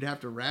up. You'd have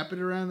to wrap it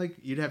around, like,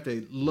 you'd have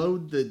to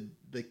load the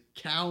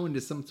cow into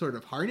some sort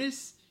of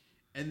harness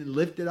and then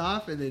lift it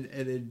off and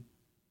then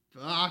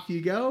off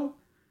you go.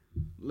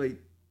 Like,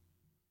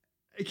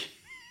 it's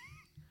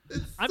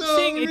I'm so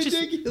saying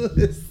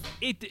ridiculous.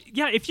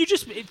 If you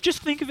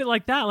just think of it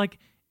like that, like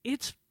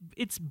it's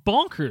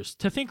bonkers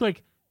to think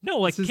like, no,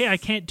 like, okay, I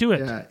can't do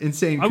it. Yeah,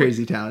 insane,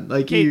 crazy town.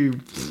 Like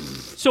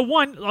So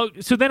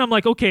then I'm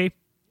like, okay,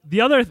 the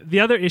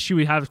other issue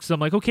we have, because I'm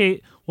like,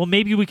 okay, well,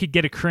 maybe we could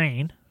get a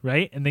crane,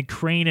 right? And then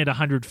crane it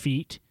 100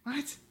 feet.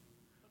 What?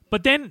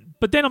 But then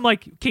I'm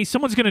like, okay,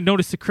 someone's going to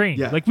notice the crane.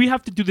 Yeah. Like, we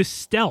have to do this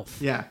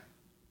stealth. Yeah.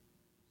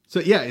 So,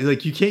 yeah,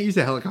 like, you can't use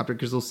a helicopter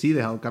because they'll see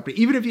the helicopter.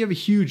 Even if you have a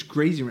huge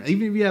grazing range,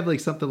 even if you have, like,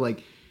 something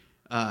like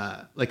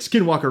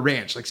Skinwalker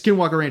Ranch. Like,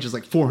 Skinwalker Ranch is,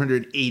 like,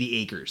 480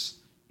 acres,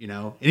 you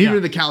know? And even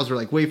if the cows were,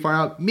 like, way far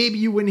out, maybe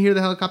you wouldn't hear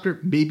the helicopter.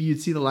 Maybe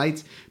you'd see the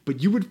lights.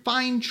 But you would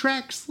find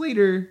tracks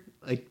later.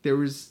 Like, there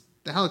was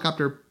the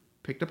helicopter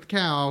picked up the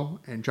cow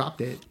and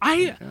dropped it.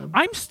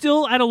 I'm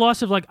still at a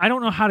loss of like, I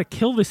don't know how to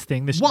kill this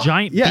thing, this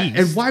giant beast.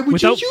 And why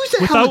would you use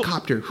a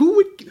helicopter?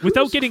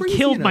 Without getting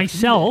killed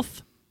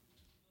myself?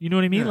 You know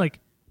what I mean? Yeah.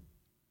 Like,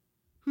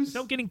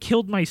 without getting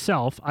killed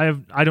myself,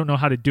 I don't know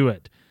how to do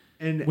it.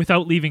 And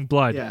without leaving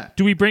blood. Yeah.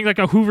 Do we bring like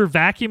a Hoover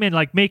vacuum and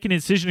like make an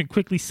incision and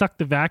quickly suck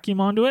the vacuum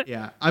onto it?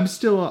 Yeah. I'm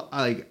still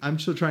trying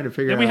to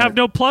figure out. And we have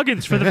no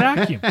plugins for the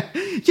vacuum.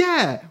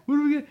 Yeah. What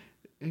do we get?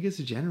 I guess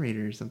a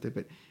generator or something.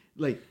 But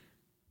like,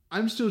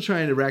 I'm still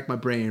trying to rack my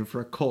brain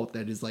for a cult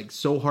that is like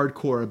so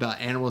hardcore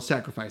about animal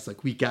sacrifice.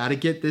 Like, we got to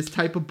get this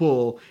type of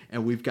bull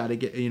and we've got to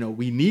get,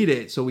 we need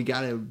it. So we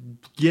got to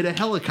get a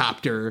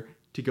helicopter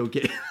to go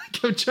get it.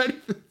 I'm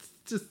trying to,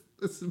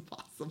 it's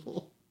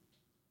impossible.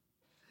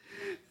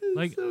 It's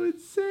like, so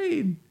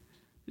insane.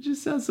 It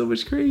just sounds so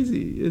much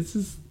crazy. It's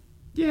just,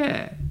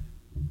 yeah.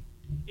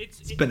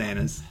 It's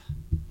bananas.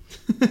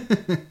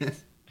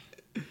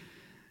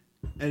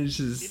 And it's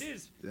just, it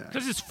is.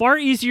 Because it's far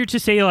easier to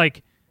say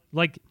like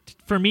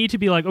for me to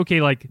be like,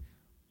 okay, like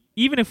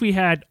even if we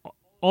had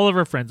all of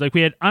our friends, like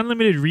we had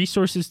unlimited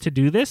resources to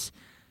do this,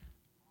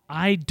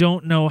 I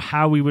don't know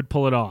how we would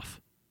pull it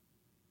off.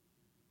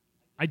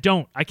 I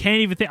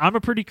can't even think. I'm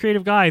a pretty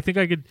creative guy. I think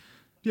I could.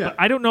 Yeah. But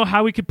I don't know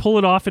how we could pull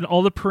it off in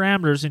all the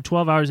parameters in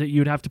 12 hours that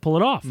you'd have to pull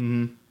it off.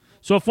 Mm-hmm.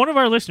 So if one of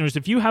our listeners,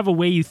 if you have a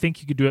way you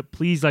think you could do it,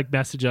 please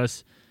message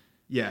us.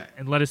 Yeah.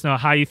 And let us know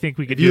how you think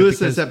we could do it. If you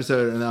listen to this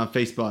episode and on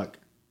Facebook,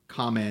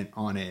 comment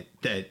on it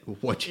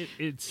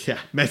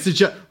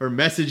message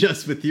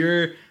us with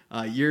your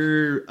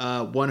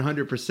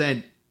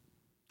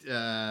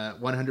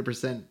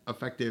 100%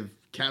 effective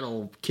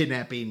cattle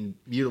kidnapping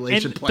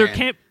mutilation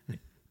plan.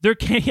 There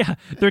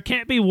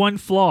can't be one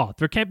flaw.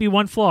 There can't be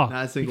one flaw.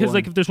 Because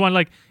like if there's one,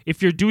 like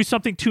if you're doing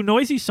something too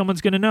noisy,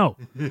 someone's gonna know.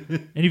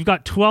 And you've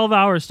got 12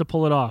 hours to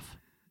pull it off.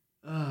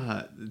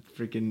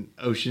 Freaking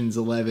Ocean's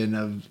 11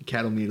 of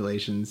cattle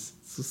mutilations.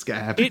 It's gonna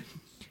happen.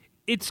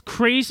 It's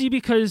crazy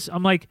because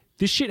I'm like,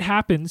 this shit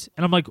happens,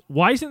 and I'm like,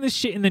 why isn't this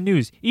shit in the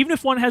news? Even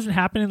if one hasn't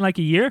happened in like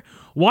a year,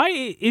 why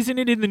isn't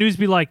it in the news?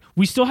 Be like,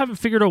 we still haven't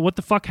figured out what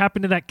the fuck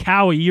happened to that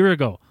cow a year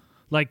ago.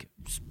 Like,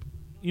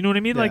 you know what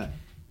I mean? Yeah. Like,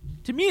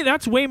 to me,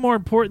 that's way more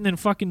important than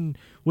fucking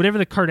whatever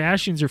the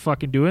Kardashians are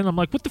fucking doing. I'm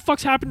like, what the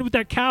fuck's happened with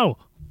that cow?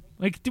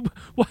 Like,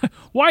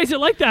 why is it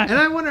like that? And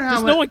I wonder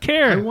how no one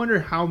cares. I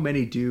wonder how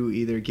many do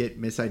either get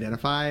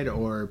misidentified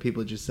or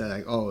people just say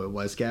like, oh, it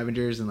was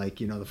scavengers, and like,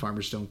 the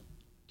farmers don't.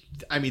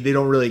 I mean, they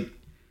don't really.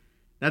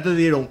 Not that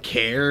they don't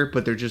care,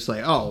 but they're just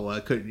like, oh, well,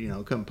 it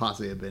couldn't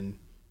possibly have been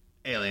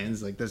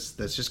aliens. Like, that's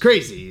just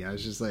crazy. I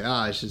was just like,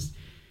 it's just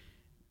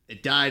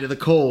it died of the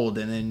cold,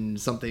 and then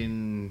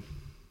something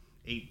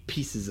ate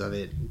pieces of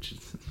it.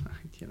 Just,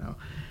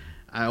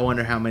 I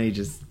wonder how many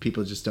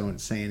people just don't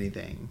say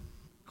anything.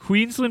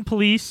 Queensland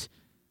police.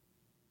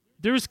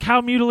 There was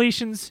cow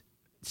mutilations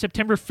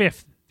September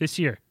 5th this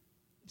year.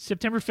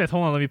 September 5th.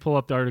 Hold on, let me pull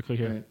up the article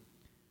here. Right.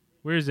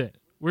 Where is it?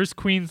 Where's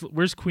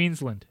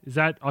Queensland? Is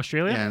that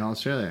Australia? Yeah, in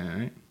Australia,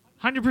 right?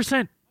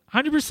 100%.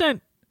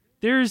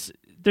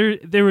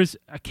 There was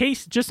a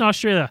case just in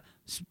Australia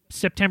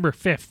September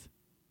 5th.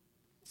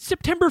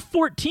 September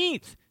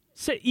 14th,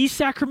 East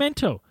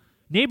Sacramento.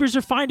 Neighbors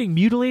are finding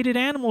mutilated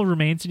animal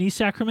remains in East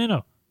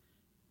Sacramento.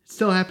 It's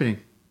still happening.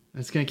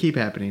 It's going to keep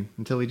happening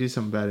until we do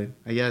something about it.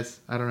 I guess.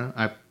 I don't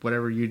know.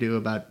 Whatever you do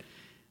about...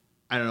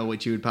 I don't know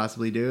what you would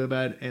possibly do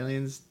about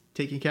aliens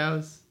taking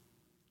cows.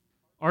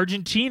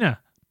 Argentina.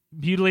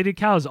 Mutilated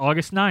cows,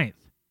 August 9th.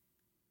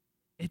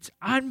 It's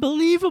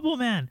unbelievable,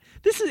 man.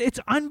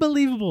 It's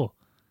unbelievable.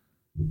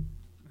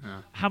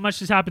 How much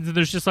this happens, and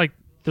there's just like,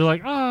 they're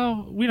like,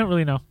 oh, we don't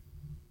really know.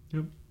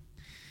 Yep.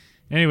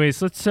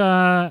 Anyways, let's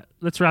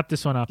wrap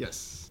this one up.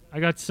 Yes. I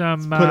got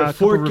some put a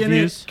fork reviews. In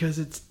it because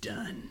it's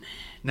done.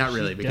 Not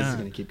really, because it's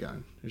going to keep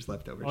going. There's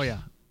leftovers. Oh, yeah.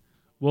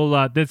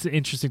 Well, that's an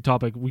interesting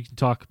topic. We can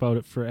talk about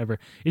it forever.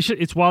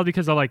 It's wild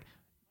because I like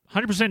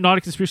 100% not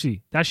a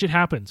conspiracy. That shit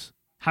happens.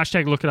 #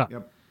 look it up.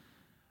 Yep.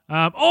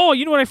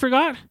 You know what I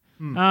forgot?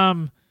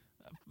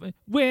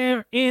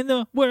 Where in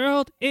the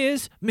world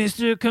is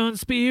Mr.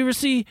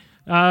 Conspiracy?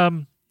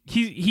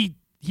 He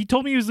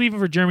told me he was leaving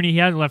for Germany. He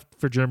hadn't left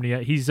for Germany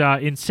yet. He's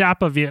in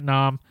Sapa,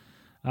 Vietnam.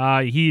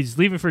 He's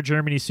leaving for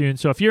Germany soon.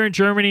 So if you're in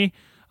Germany,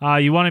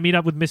 you want to meet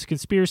up with Mr.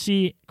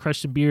 Conspiracy,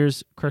 crush some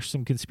beers, crush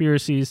some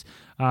conspiracies,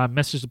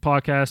 message the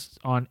podcast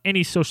on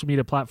any social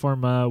media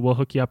platform. We'll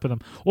hook you up with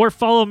him. Or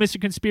follow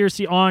Mr.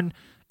 Conspiracy on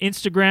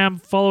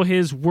Instagram. Follow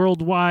his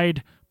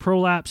worldwide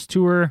prolapse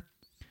tour,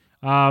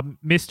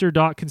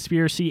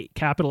 Mr.Conspiracy,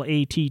 capital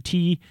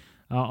ATT,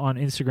 on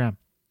Instagram.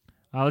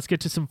 Let's get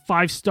to some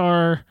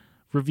 5-star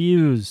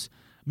reviews.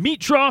 Meat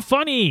Draw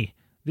Funny.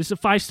 This is a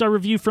 5-star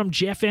review from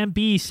Jeff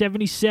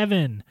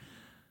MB77.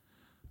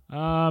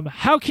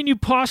 How can you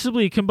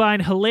possibly combine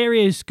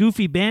hilarious,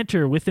 goofy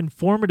banter with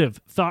informative,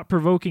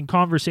 thought-provoking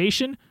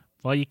conversation?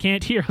 Well, you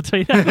can't hear, I'll tell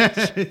you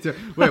that.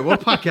 Wait,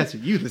 what podcast are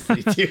you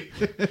listening to?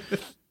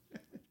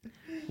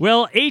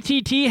 Well,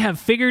 ATT have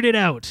figured it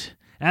out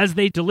as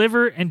they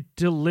deliver and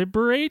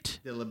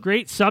deliberate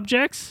great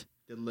subjects.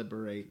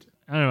 Deliberate.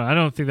 I don't know. I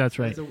don't think that's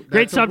right. That's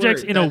Great a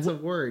subjects word. in a. That's a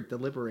word.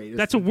 Deliberate.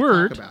 That's a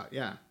word. Talk about.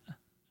 Yeah.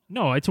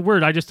 No, it's a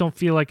word. I just don't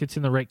feel like it's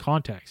in the right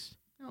context.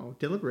 No,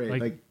 deliberate.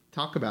 Like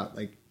talk about.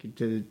 Like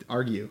to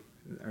argue.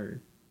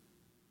 Or.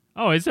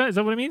 Oh, is that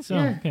what it means?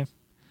 Yeah. Oh, okay.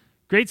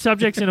 Great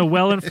subjects in a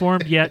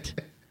well-informed yet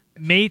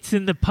mates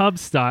in the pub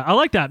style. I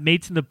like that,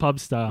 mates in the pub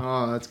style.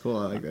 Oh, that's cool.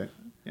 I like that.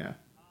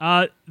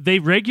 Yeah. They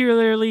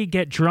regularly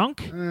get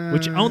drunk,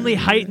 which only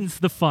heightens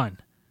the fun.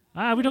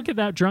 We don't get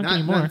that drunk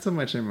anymore. Not so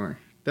much anymore.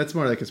 That's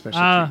more like a special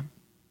treat.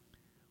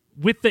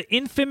 With the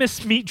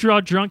infamous Meat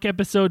Draw Drunk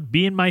episode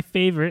being my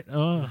favorite.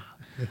 Oh,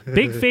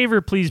 big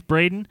favor, please,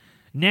 Braden.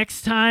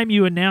 Next time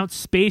you announce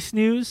space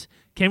news,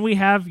 can we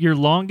have your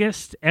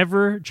longest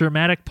ever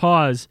dramatic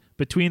pause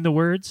between the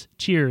words?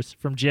 Cheers,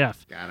 from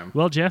Jeff. Got him.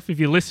 Well, Jeff, if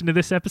you listen to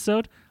this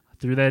episode, I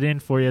threw that in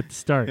for you at the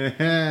start.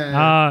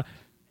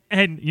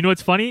 And you know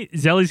what's funny?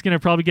 Zelly's going to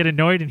probably get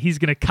annoyed, and he's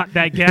going to cut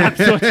that gap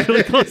so it's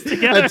really close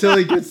together. Until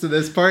he gets to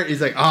this part, he's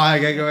like, I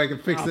got to go back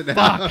and fix it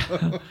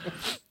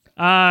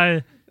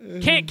now.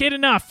 Can't get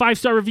enough.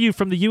 5-star review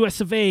from the US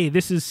of A.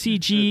 This is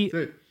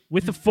CG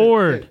with a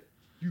Ford.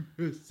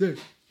 USA.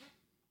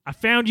 I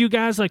found you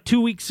guys like 2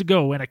 weeks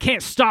ago, and I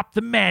can't stop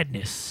the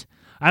madness.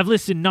 I've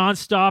listened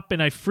nonstop,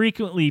 and I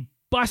frequently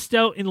bust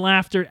out in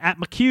laughter at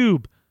my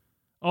cube.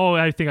 Oh,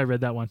 I think I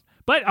read that one,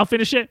 but I'll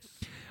finish it.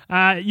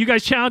 You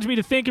guys challenged me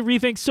to think and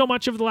rethink so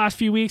much over the last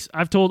few weeks.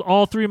 I've told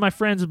all 3 of my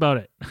friends about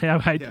it.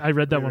 I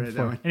read that one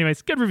before.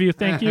 Anyways, good review.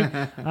 Thank you.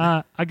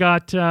 I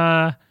got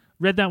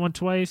read that one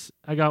twice.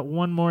 I got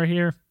one more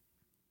here.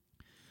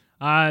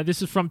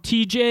 This is from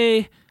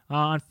TJ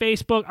on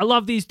Facebook. I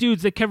love these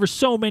dudes. They cover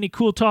so many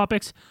cool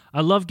topics.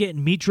 I love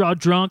getting Meat Draw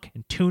drunk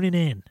and tuning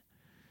in.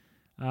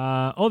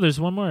 There's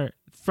one more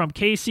from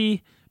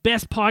Casey.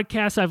 Best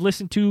podcast I've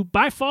listened to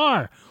by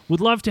far.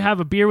 Would love to have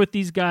a beer with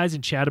these guys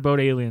and chat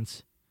about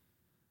aliens.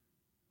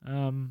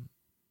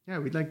 Yeah,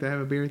 we'd like to have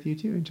a beer with you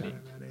too and chat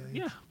about aliens.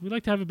 Yeah, we'd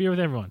like to have a beer with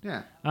everyone.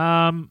 Yeah.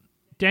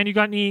 Dan, you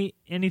got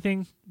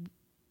anything?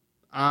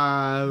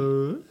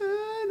 Not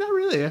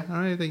really. I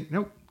don't think.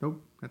 Nope.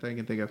 Nothing I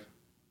can think of.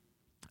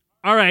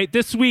 All right,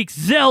 this week's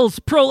Zell's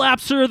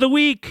Prolapser of the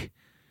Week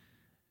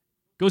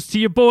goes to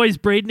your boys,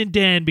 Braden and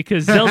Dan,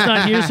 because Zell's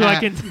not here, so I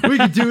can... We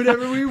can do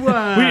whatever we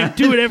want. We can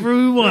do whatever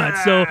we want.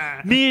 So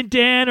me and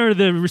Dan are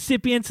the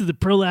recipients of the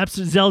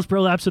Zell's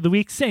Prolapse of the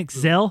Week. Thanks,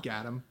 Zell.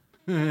 Got him.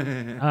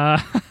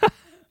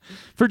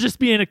 For just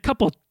being a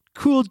couple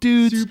cool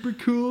dudes. Super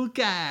cool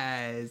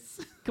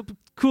guys. Couple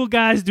cool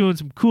guys doing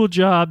some cool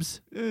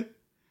jobs.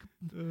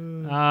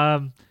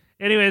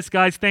 Anyways,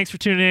 guys, thanks for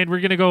tuning in. We're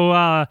going to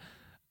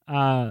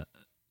go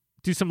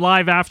do some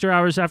live after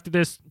hours after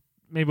this.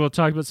 Maybe we'll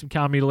talk about some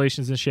cow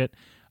mutilations and shit.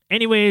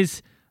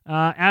 Anyways,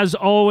 as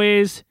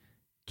always,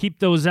 keep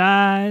those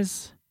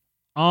eyes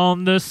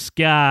on the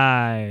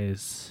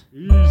skies.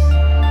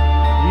 Peace.